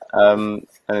 and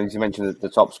as you mentioned, the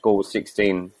top score was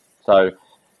 16. So,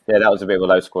 yeah, that was a bit of a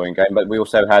low-scoring game. But we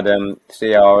also had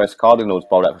CRS Cardinals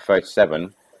bowled out for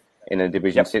 37 in a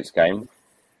Division 6 game.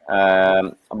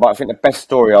 But I think the best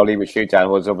story, I'll leave it to you, Dan,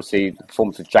 was obviously the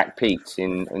performance of Jack Peet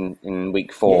in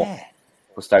week 4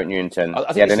 for Stoke Newington.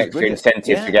 He had an extra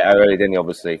incentive to get out early, didn't he,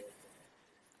 obviously?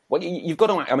 Well, you've got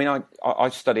to. I mean, I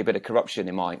study a bit of corruption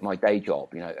in my day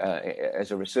job,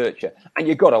 as a researcher, and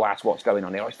you've got to ask what's going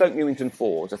on here. Stoke Newington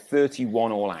 4 is a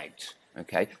 31 all out.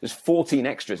 Okay, there's 14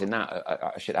 extras in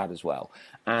that. I should add as well.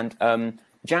 And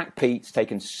Jack Peet's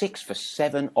taken 6 for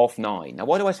 7 off 9. Now,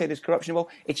 why do I say there's corruption? Well,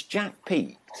 it's Jack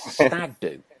Peet's stag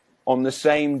do on the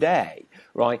same day,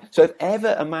 right? So if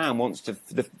ever a man wants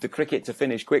the cricket to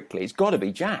finish quickly, it's got to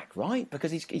be Jack, right?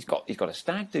 Because he's got a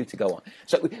stag do to go on.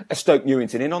 So a Stoke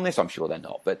Newington in on this? I'm sure they're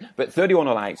not. But 31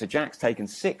 all out. So Jack's taken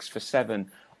 6 for 7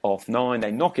 off 9.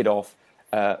 They knock it off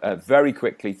very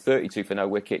quickly. 32 for no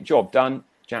wicket. Job done.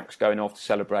 Jack's going off to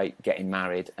celebrate getting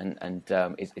married and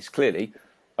is clearly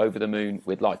over the moon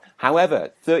with life. However,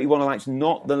 31 all out's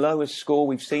not the lowest score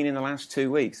we've seen in the last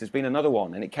 2 weeks. There's been another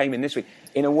one, and it came in this week.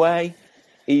 In a way,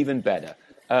 even better.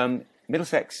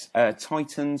 Middlesex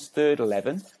Titans, third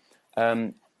 11,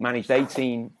 managed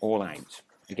 18 all out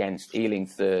against Ealing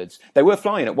thirds. They were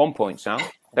flying at one point, Sal.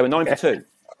 They were 9 for 2. Is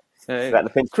that the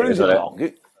pinch cruising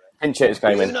along. Pinch hitters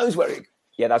came in. Who knows where it...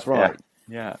 Yeah, that's right.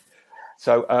 Yeah.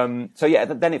 So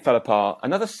then it fell apart.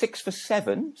 Another 6 for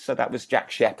 7. So that was Jack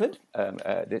Shepherd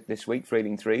this week for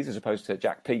Ealing threes, as opposed to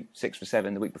Jack Peet 6 for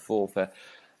 7 the week before for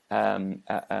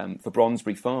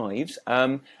Bronsbury fives.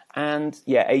 And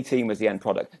 18 was the end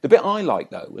product. The bit I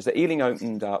liked though was that Ealing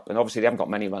opened up, and obviously they haven't got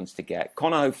many runs to get.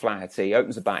 Conor O'Flaherty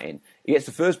opens the batting. He gets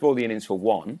the first ball of the innings for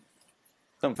 1.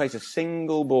 Don't face a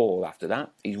single ball after that.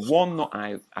 He's 1 not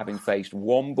out, having faced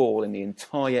 1 ball in the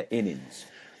entire innings.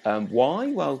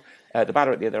 Why? Well, the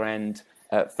batter at the other end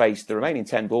faced the remaining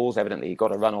 10 balls. Evidently, he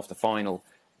got a run off the final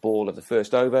ball of the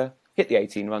first over, hit the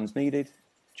 18 runs needed,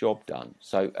 job done.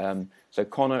 So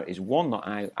Conor is 1 not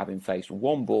out, having faced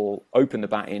 1 ball, opened the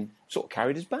batting, sort of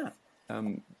carried his bat.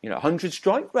 100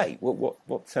 strike rate.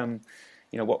 What's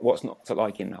not to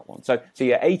like in that one? So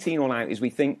 18 all out is, we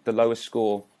think, the lowest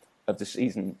score of the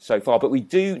season so far. But we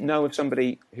do know of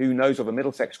somebody who knows of a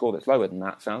Middlesex score that's lower than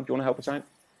that. Sal, do you want to help us out?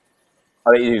 I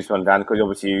think you use one, Dan, because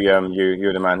obviously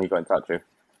you're the man he got in touch with.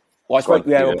 Well, I spoke.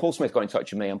 Well, Paul Smith got in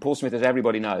touch with me, and Paul Smith, as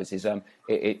everybody knows, is a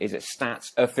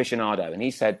stats aficionado, and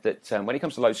he said that when it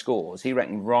comes to low scores, he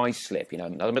reckoned Ruislip,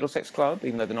 another Middlesex club,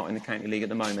 even though they're not in the county league at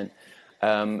the moment,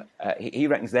 he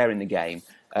reckons they're in the game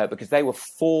because they were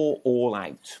 4 all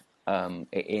out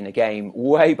in a game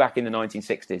way back in the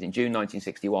 1960s, in June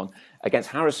 1961, against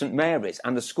Harrow St Mary's.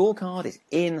 And the scorecard is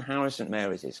in Harrow St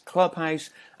Mary's clubhouse.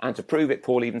 And to prove it,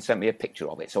 Paul even sent me a picture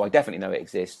of it. So I definitely know it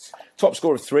exists. Top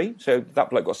score of 3. So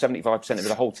that bloke got 75% of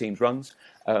the whole team's runs,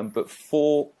 but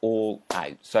 4 all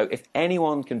out. So if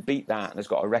anyone can beat that and has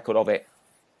got a record of it,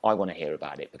 I want to hear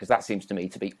about it, because that seems to me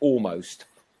to be almost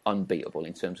unbeatable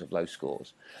in terms of low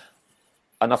scores.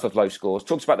 Enough of low scores.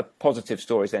 Talks about the positive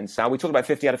stories then, Sal. We talked about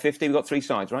 50 out of 50. We've got 3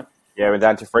 sides, right? Yeah, we're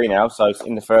down to 3 now. So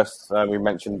in the first, we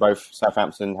mentioned both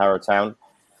Southampton and Harrow Town.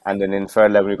 And then in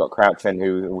third level, we've got Crouch End,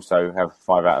 who also have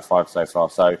 5 out of 5 so far.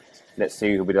 So let's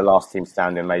see who'll be the last team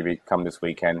standing maybe come this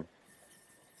weekend.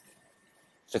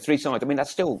 So 3 sides. I mean, I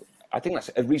think that's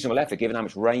a reasonable effort given how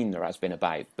much rain there has been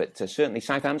about. But certainly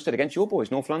Southampton against your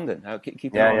boys, North London.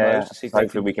 Keep an eye on those to see if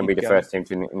hopefully we can be the first team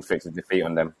to inflict a defeat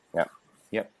on them. Yeah.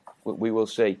 Yep, we will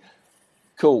see.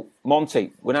 Cool.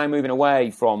 Monty, we're now moving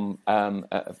away from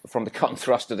the cut and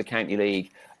thrust of the County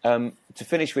League to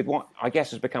finish with what I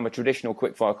guess has become a traditional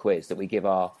quickfire quiz that we give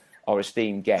our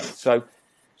esteemed guests. So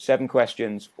 7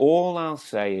 questions. All I'll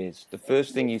say is the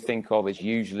first thing you think of is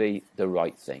usually the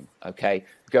right thing, okay?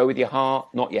 Go with your heart,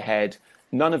 not your head.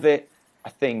 None of it, I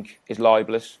think, is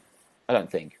libelous. I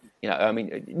don't think.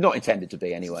 Not intended to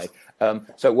be anyway.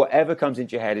 So whatever comes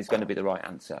into your head is going to be the right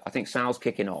answer. I think Sal's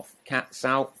kicking off.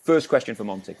 Sal, first question for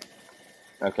Monty.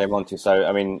 Okay, Monty. So,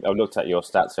 I looked at your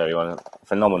stats earlier on.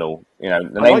 Phenomenal. The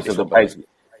names of the players.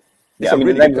 Yeah,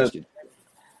 really good question.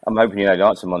 I'm hoping you know the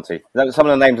answer, Monty. Some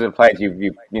of the names of the players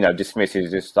you dismiss is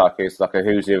just it's like a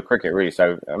who's who of cricket, really.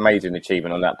 So amazing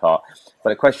achievement on that part. But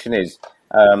the question is,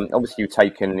 obviously you've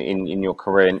taken in your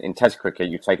career in Test cricket,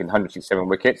 you've taken 167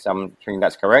 wickets. I'm thinking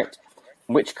that's correct.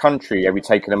 Which country have you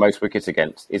taken the most wickets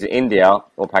against? Is it India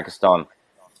or Pakistan?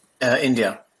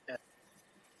 India.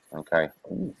 Okay,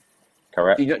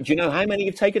 correct. Do you know how many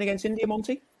you've taken against India,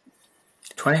 Monty?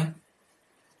 20. I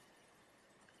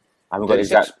haven't got the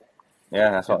exact.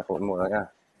 Yeah, that's what I thought more like, yeah.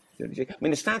 I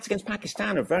mean, the stats against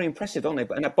Pakistan are very impressive, aren't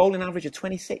they? And a bowling average of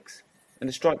 26 and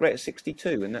a strike rate of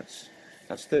 62, and that's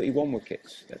 31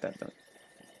 wickets.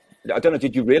 I don't know,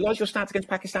 did you realise your stats against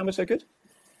Pakistan were so good?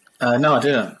 No, I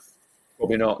didn't.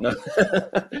 Probably not, no.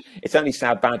 It's only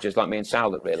sad badgers like me and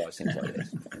Sal that realise things like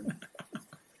this.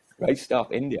 Great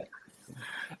stuff, India.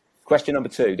 Question number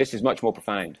 2. This is much more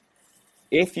profound.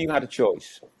 If you had a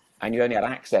choice and you only had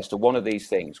access to one of these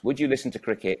things, would you listen to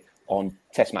cricket on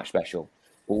Test Match Special,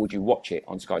 or would you watch it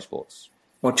on Sky Sports?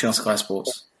 Watch it on Sky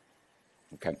Sports.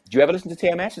 Okay. Do you ever listen to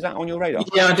TMS? Is that on your radar?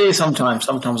 Yeah, I do sometimes.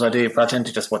 Sometimes I do, but I tend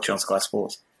to just watch it on Sky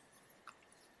Sports.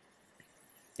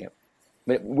 Yeah.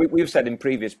 But we've said in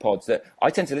previous pods that I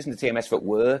tend to listen to TMS for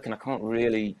work, and I can't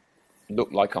really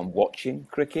look like I'm watching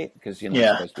cricket because I'm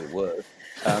supposed to be at work.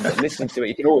 But listening to it,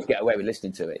 you can always get away with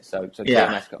listening to it. So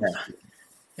TMS comes.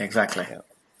 Yeah. Exactly. Yeah.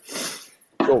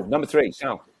 Cool. Number 3,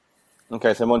 Sal.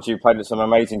 Okay, so Monty, you played at some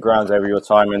amazing grounds over your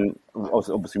time, and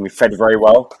obviously we fed very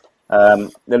well.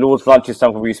 The Lord's Lunch is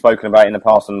something we've spoken about in the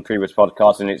past on the previous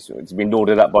podcast, and it's been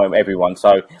lauded up by everyone.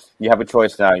 So you have a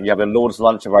choice now. You have a Lord's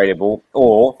Lunch available,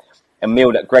 or a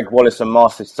meal that Greg Wallace and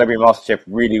Celebrity MasterChef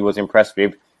really was impressed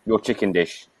with, your chicken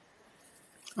dish.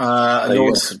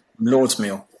 Lord's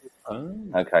meal. Oh.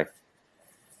 Okay.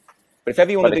 But if ever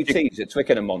you want to do teas at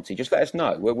Twickenham, Monty, just let us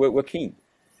know. We're keen.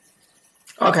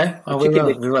 Okay, we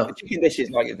will. The chicken dish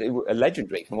is like a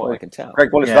legendary, from what I can tell.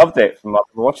 Greg Wallace loved it from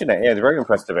watching it. Yeah, he's very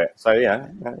impressed with it. So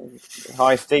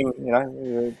high esteem.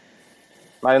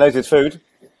 Man knows his food.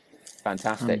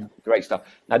 Fantastic, great stuff.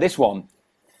 Now this one's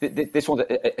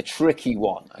a tricky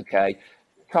one. Okay,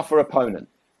 tougher opponent.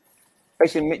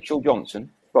 Facing Mitchell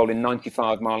Johnson bowling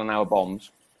 95-mile-an-hour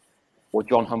bombs, or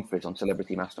John Humphries on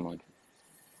Celebrity Mastermind.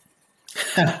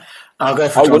 I'll go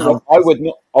for John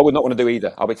Humphries. I would not want to do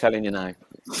either. I'll be telling you now.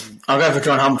 I'll go for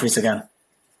John Humphries again.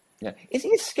 Yeah, is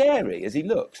he as scary as he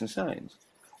looks and sounds?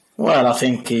 Well, I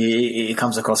think he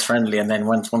comes across friendly, and then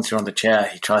once you're on the chair,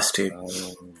 he tries to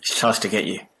get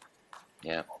you.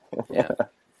 Yeah.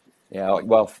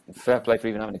 Well, fair play for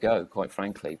even having a go, quite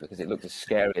frankly, because it looked as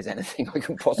scary as anything I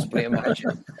can possibly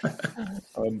imagine.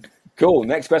 Cool.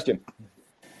 Next question.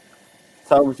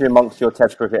 So obviously amongst your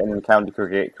Test cricket and county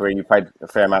cricket career, you played a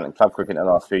fair amount of club cricket in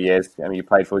the last few years. You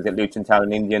played for, Luton Town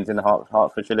and Indians in the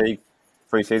Hertfordshire League,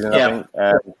 3 seasons, I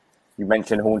think. You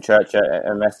mentioned Hornchurch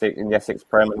in the Essex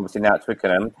Prem, and obviously now at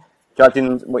Twickenham.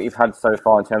 Judging what you've had so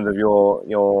far in terms of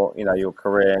your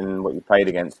career and what you played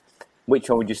against, which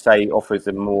one would you say offers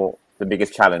the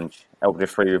biggest challenge out of the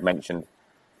 3 you've mentioned?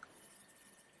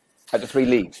 At the 3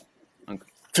 leagues?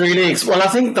 3 leagues. Well, I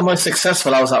think the most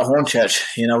successful I was at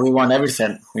Hornchurch. We won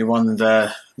everything. We won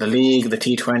the league, the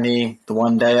T20, the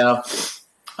one-dayer.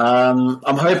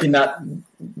 I'm hoping that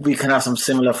we can have some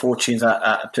similar fortunes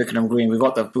at Twickenham Green. We've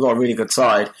got a really good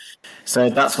side, so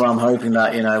that's why I'm hoping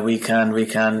that we can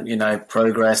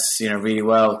progress really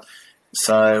well.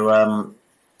 So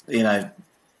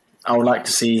I would like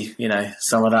to see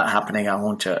some of that happening at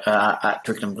Hornchurch at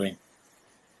Twickenham Green.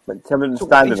 But tell me the So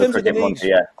standard in of terms of the cricket, leagues,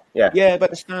 Monty. Yeah. but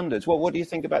the standards. What do you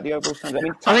think about the overall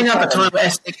standard? I think at the time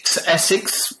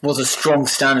Essex was a strong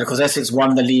standard because Essex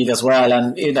won the league as well,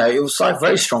 and it was like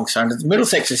very strong standard.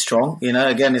 Middlesex is strong.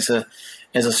 Again, it's a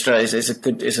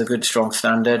good strong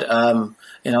standard. I'd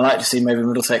like to see maybe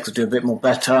Middlesex do a bit more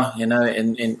better.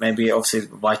 In maybe obviously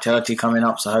Vitality coming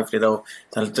up, so hopefully they'll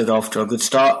go off to a good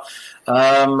start.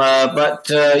 Look,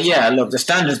 the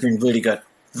standard's been really good,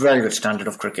 very good standard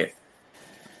of cricket.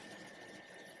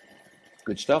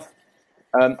 Good stuff.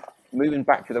 Moving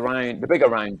back to the bigger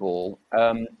round ball.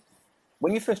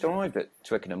 When you first arrived at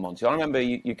Twickenham, Monty, I remember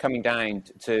you coming down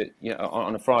to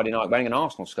on a Friday night wearing an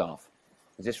Arsenal scarf.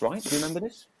 Is this right? Do you remember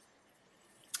this?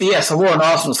 Yes, I wore an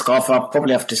Arsenal scarf. I'll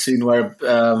probably have to soon wear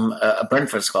a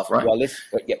Brentford scarf, right?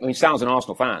 Well, Sal's an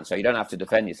Arsenal fan, so you don't have to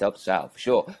defend yourself to Sal, for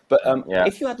sure. But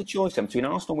if you had the choice then between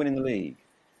Arsenal winning the league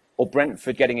or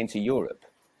Brentford getting into Europe,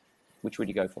 which would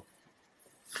you go for?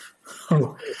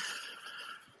 Oh.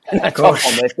 A tough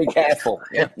one, Be careful.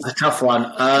 Yeah, it's a tough one.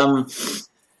 I'll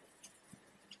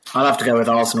have to go with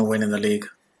Arsenal winning the league.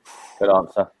 Good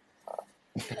answer.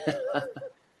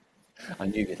 I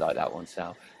knew you'd like that one,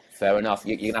 Sal. Fair enough.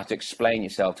 You're going to have to explain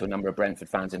yourself to a number of Brentford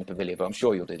fans in the pavilion, but I'm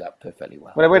sure you'll do that perfectly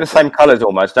well. Well, they wear the same colours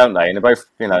almost, don't they? And they're both,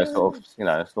 sort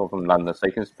of from London, so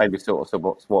you can maybe sort of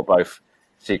support both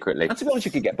secretly. And to be honest,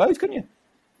 you could get both, couldn't you?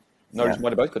 No reason why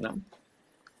they both couldn't have them.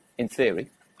 In theory.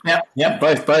 Yeah,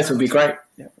 both would be great.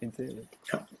 Yeah, in theory.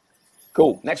 Yeah.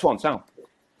 Cool. Next one, Sal.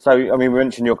 So, we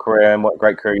mentioned your career and what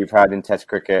great career you've had in Test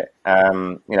cricket.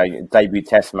 Your debut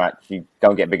Test match, you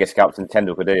don't get bigger scalps than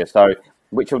Tendulkar, do you? So,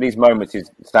 which of these moments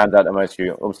stands out the most to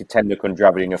you? Obviously, Tendulkar and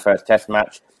Dravid in your first Test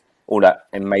match, all that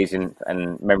amazing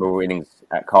and memorable innings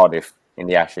at Cardiff in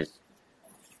the Ashes.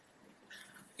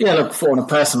 Yeah, look, on a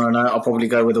personal note, I'll probably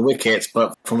go with the wickets,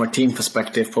 but from a team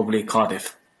perspective, probably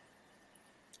Cardiff.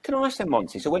 Can I ask them,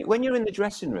 Monty? So when you're in the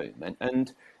dressing room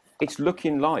and it's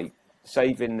looking like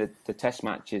saving the Test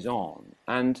matches on,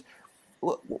 and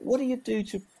what do you do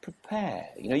to prepare?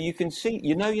 You can see,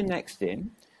 you're next in.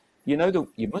 You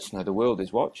must know the world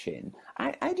is watching.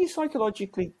 How do you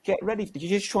psychologically get ready? Did you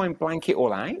just try and blank it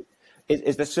all out?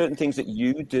 Is there certain things that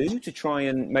you do to try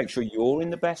and make sure you're in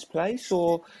the best place,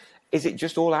 or is it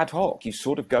just all ad hoc? You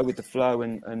sort of go with the flow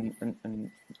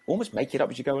and almost make it up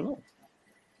as you go along.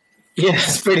 Yeah,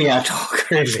 it's pretty ad hoc,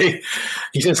 really.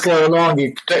 You just go along,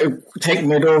 you take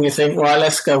middle, you think, right,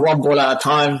 let's go one ball at a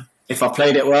time. If I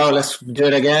played it well, let's do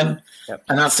it again. Yep.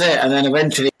 And that's it. And then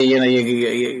eventually,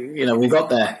 we got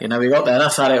there.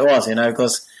 That's how it was,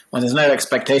 because when there's no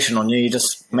expectation on you, you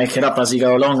just make it up as you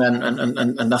go along,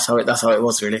 and that's how it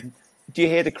was, really. Do you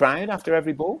hear the crowd after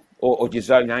every ball, or do you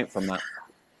zone out from that?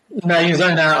 No, you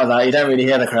zone out of that. You don't really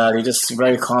hear the crowd. You're just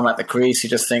very calm at the crease. You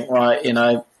just think, right,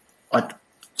 I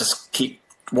just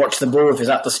watch the ball. If it's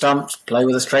at the stumps, play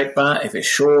with a straight bat. If it's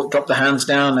short, drop the hands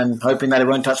down and hoping that it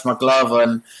won't touch my glove,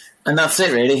 and that's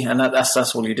it, really. And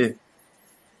that's all you do.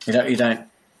 You don't.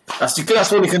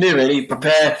 That's all you can do, really.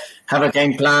 Prepare, have a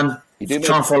game plan,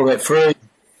 try and follow it through.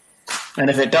 And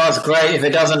if it does, great. If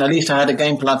it doesn't, at least I had a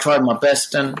game plan, tried my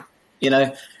best, and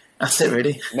that's it,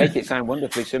 really. Make it sound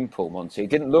wonderfully simple, Monty. It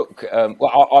didn't look.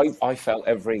 I felt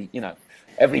every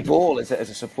ball as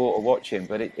a supporter watching,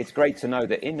 but it's great to know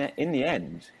that in the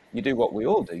end, you do what we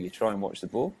all do. You try and watch the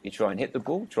ball, you try and hit the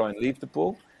ball, try and leave the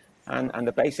ball, and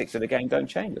the basics of the game don't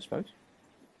change, I suppose.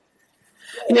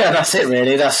 Yeah, that's it,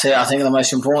 really. That's it. I think the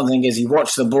most important thing is you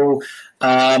watch the ball.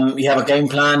 You have a game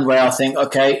plan where I think,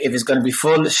 okay, if it's going to be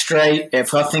full, straight,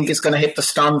 if I think it's going to hit the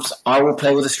stumps, I will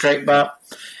play with a straight bat.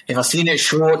 If I've seen it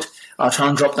short, I'll try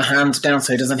and drop the hands down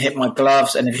so it doesn't hit my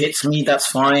gloves. And if it hits me, that's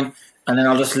fine. And then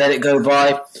I'll just let it go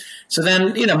by. So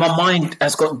then, my mind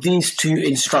has got these two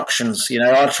instructions.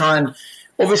 I'll try and,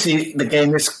 obviously the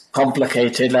game is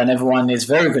complicated and everyone is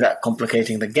very good at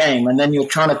complicating the game. And then you're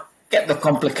trying to get the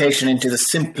complication into the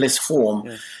simplest form.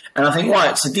 Yeah. And I think,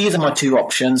 right, so these are my two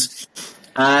options.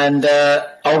 And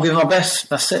I'll give my best.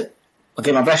 That's it. I'll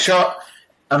give my best shot.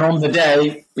 And on the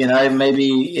day,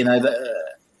 maybe,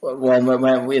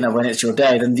 when it's your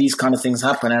day, then these kind of things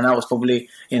happen. And that was probably,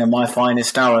 my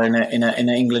finest hour in an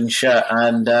England shirt,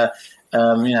 and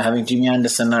having Jimmy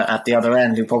Anderson at the other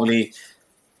end, who probably,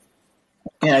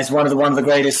 is one of the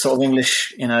greatest sort of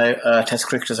English, Test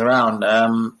cricketers around.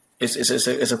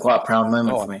 It's a quite a proud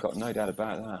moment for me. I've got no doubt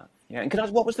about that. Yeah, and can I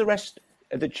ask, what was the rest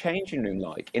of the changing room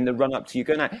like in the run up to you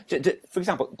going out? For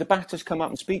example, do batters come up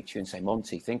and speak to you and say,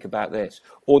 "Monty, think about this,"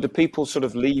 or do people sort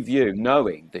of leave you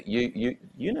knowing that you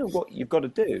know what you've got to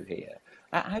do here?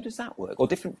 How does that work? Or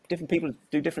different people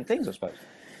do different things, I suppose.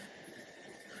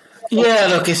 Yeah,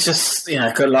 look, it's just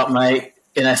good luck, mate.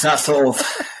 It's that sort of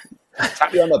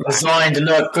resigned.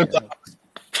 Look, good luck.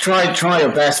 Try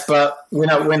your best, but we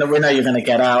know you're going to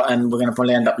get out, and we're going to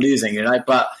probably end up losing,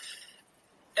 But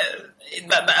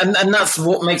and that's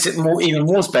what makes it even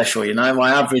more special,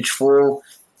 My average 4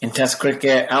 in Test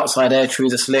cricket, outside edge through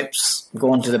the slips,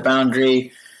 go on to the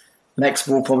boundary. Next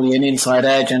ball probably an inside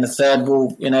edge, and the third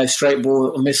ball, straight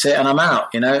ball, miss it, and I'm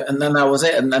out, and then that was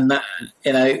it. And that,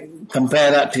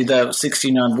 compare that to the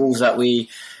 69 balls that we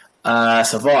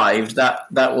survived.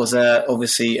 That was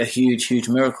obviously a huge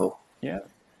miracle. Yeah.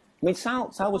 I mean,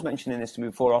 Sal was mentioning this to me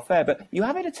before off air, but you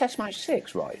have had a Test match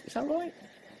 6, right? Is that right?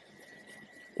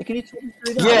 Can you talk me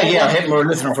through that? Yeah, I hit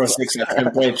Moralithan for a 6 at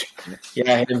Cambridge.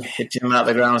 Yeah, hit him out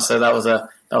the ground. So that was a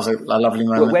lovely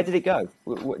moment. Well, where did it go?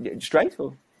 Straight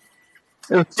or?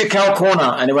 It was a Cal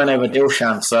corner, and it went over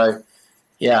Dilshan. So,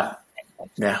 yeah,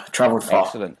 travelled far.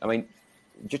 Excellent. I mean,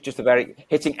 just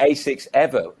hitting A6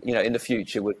 ever, in the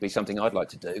future would be something I'd like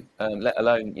to do. Let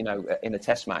alone, in a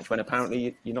Test match when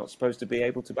apparently you're not supposed to be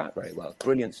able to bat very well.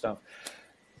 Brilliant stuff.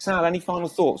 Sal, any final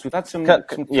thoughts? We've had some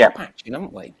patching,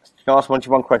 haven't we? Can I ask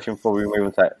one question before we move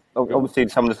on to that? Obviously,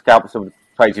 some of the scouts of the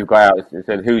players you've got out, it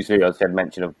said who's who, I said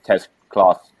mention of Test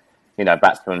class,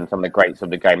 batsmen, some of the greats of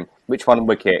the game. Which one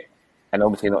wicket? And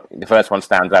obviously, not the first one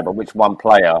stands out, but which one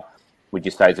player would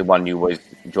you say is the one you always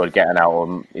enjoyed getting out,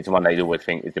 or is the one that you always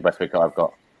think is the best wicket I've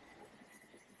got?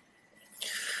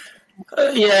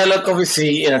 Look,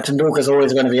 obviously, Tendulkar's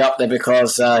always going to be up there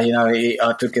because, I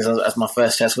took his as my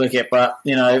first Test wicket. But,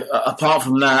 apart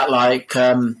from that, I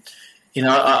thought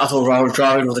Rahul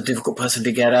Dravid was a difficult person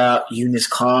to get out. Yunus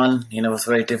Khan, was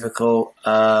very difficult.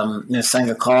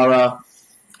 Sangakkara,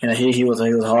 he was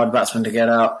a hard batsman to get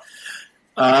out.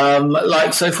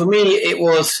 So for me, it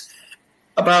was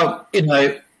about,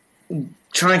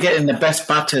 trying to get in the best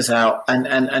batters out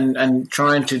and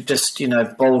trying to just,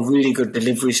 bowl really good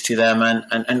deliveries to them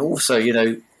and also,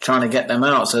 trying to get them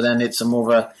out. So then it's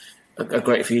more of a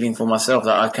great feeling for myself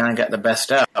that I can get the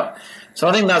best out. So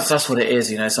I think that's what it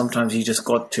is. Sometimes you just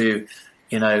got to,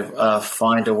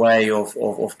 find a way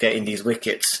of getting these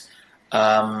wickets.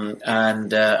 And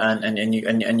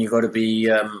you got to be,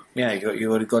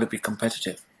 you got to be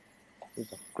competitive.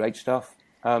 Great stuff.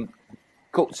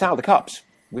 Cool. Sal, the Cups.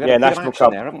 We've had a National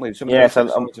Cup there, haven't we? In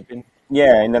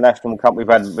the National Cup, we've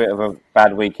had a bit of a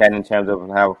bad weekend in terms of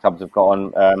how clubs have got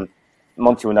on.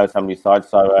 Monty will know some of these sides.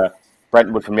 So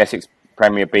Brentwood from the Essex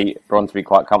Premier beat Bronsby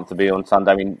quite comfortably on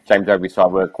Sunday. I mean, James Overby's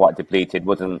side were quite depleted.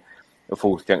 Wasn't a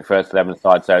full strength first 11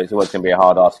 side, so it's always going to be a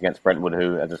hard ask against Brentwood,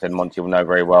 who, as I said, Monty will know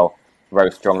very well.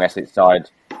 Very strong Essex side.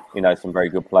 Some very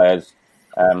good players.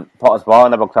 Potters Bar,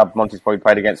 another club Monty's probably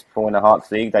played against before in the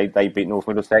Hearts League. They beat North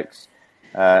Middlesex.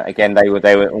 Again, they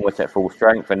were almost at full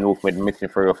strength, and North Mid missing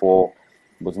 3 or 4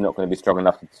 was not going to be strong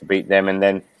enough to beat them. And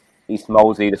then East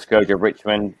Molesey, the scourge of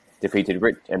Richmond, defeated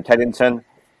Teddington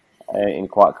in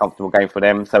quite a comfortable game for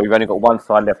them. So we've only got one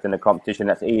side left in the competition.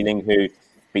 That's Ealing, who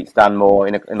beat Stanmore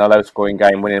in a low-scoring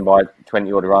game, winning by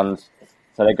 20-odd runs.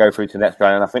 So they go through to the next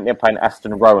round, and I think they're playing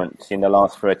Aston Rowant in the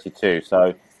last 32.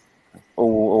 So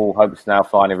all hopes now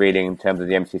finally reading in terms of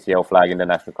the MCCL flag in the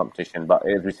national competition. But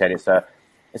as we said, it's a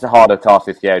harder task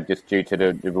this year just due to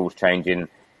the rules changing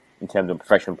in terms of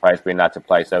professional players being allowed to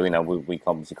play. So, we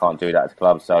obviously can't do that as a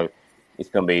club. So it's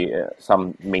going to be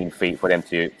some mean feat for them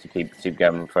to keep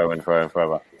going further and further and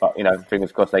further. But,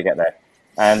 fingers crossed they get there.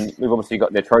 And we've obviously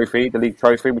got the trophy, the league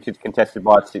trophy, which is contested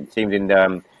by teams in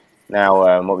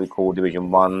now what we call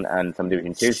Division 1 and some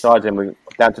Division 2 sides. And we're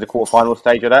down to the quarter-final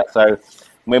stage of that. So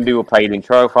Wembley will play in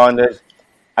Trailfinders,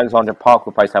 Alexandra Park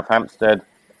will play Southampton,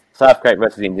 Southgate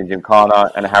versus Indian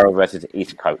Gymkhana, and Harrow versus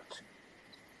Eastcote.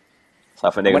 So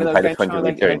I think they're going to play the 20th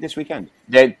of June. This weekend?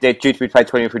 They're due to be played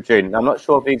 20th of June. I'm not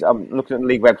sure if these... I'm looking at the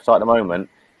league website at the moment.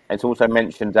 And it's also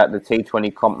mentioned that the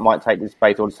T20 comp might take this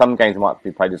place, or some games might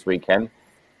be played this weekend.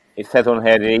 It says on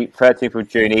here the 13th of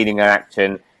June, Ealing and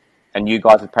Acton, and you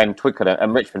guys are playing Twickenham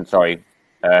and Richmond, sorry.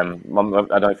 I don't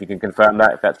know if you can confirm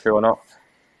that, if that's true or not.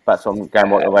 That's what the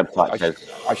website says.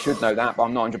 I should know that, but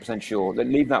I'm not 100% sure.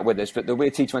 Leave that with us, but there'll be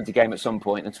a T20 game at some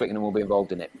point, and Twickenham will be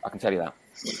involved in it. I can tell you that.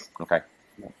 Okay.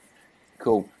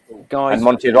 Cool. Guys. And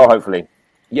Monty as well, hopefully.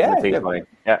 Yeah.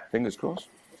 Fingers crossed.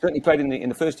 Certainly played in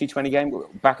the first T20 game,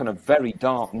 back on a very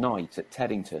dark night at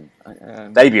Teddington.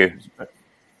 Debut.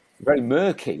 Very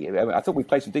murky. I thought we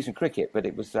played some decent cricket, but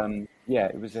it was,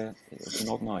 it was an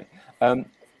odd night.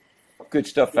 Good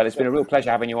stuff, fella. It's been a real pleasure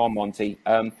having you on, Monty.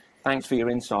 Thanks for your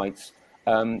insights.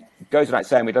 Goes without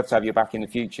saying, we'd love to have you back in the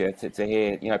future to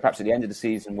hear, perhaps at the end of the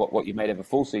season, what you've made of a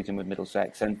full season with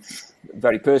Middlesex. And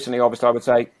very personally, obviously, I would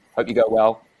say, hope you go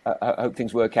well. Hope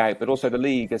things work out. But also the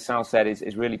league, as Sal said,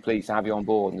 is really pleased to have you on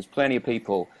board. And there's plenty of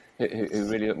people who are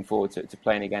really looking forward to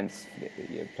playing against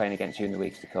you in the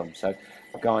weeks to come. So,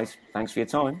 guys, thanks for your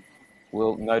time.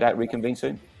 We'll no doubt reconvene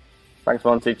soon. Thanks,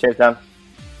 Monty. Cheers, Dan.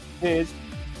 Cheers.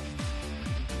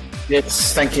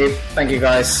 Yes, thank you. Thank you,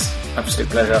 guys. Absolute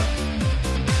pleasure.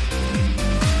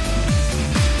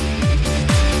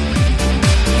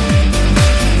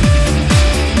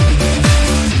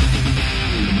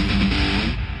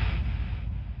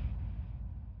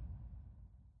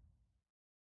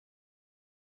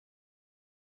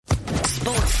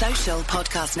 Sports Social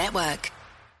Podcast Network.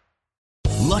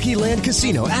 Lucky Land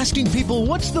Casino, asking people,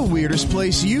 what's the weirdest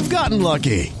place you've gotten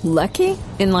lucky? Lucky?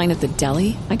 In line at the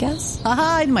deli, I guess?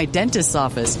 Aha, in my dentist's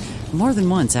office. More than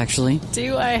once, actually.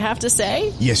 Do I have to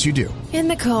say? Yes, you do. In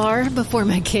the car before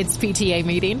my kids' PTA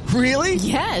meeting. Really?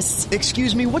 Yes.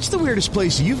 Excuse me, what's the weirdest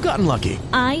place you've gotten lucky?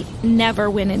 I never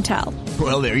win and tell.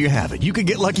 Well, there you have it. You can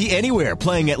get lucky anywhere,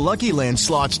 playing at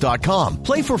LuckyLandSlots.com.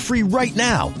 Play for free right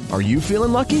now. Are you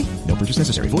feeling lucky? No purchase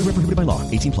necessary. Void where prohibited by law.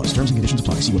 18+. Terms and conditions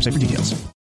apply. See website for details.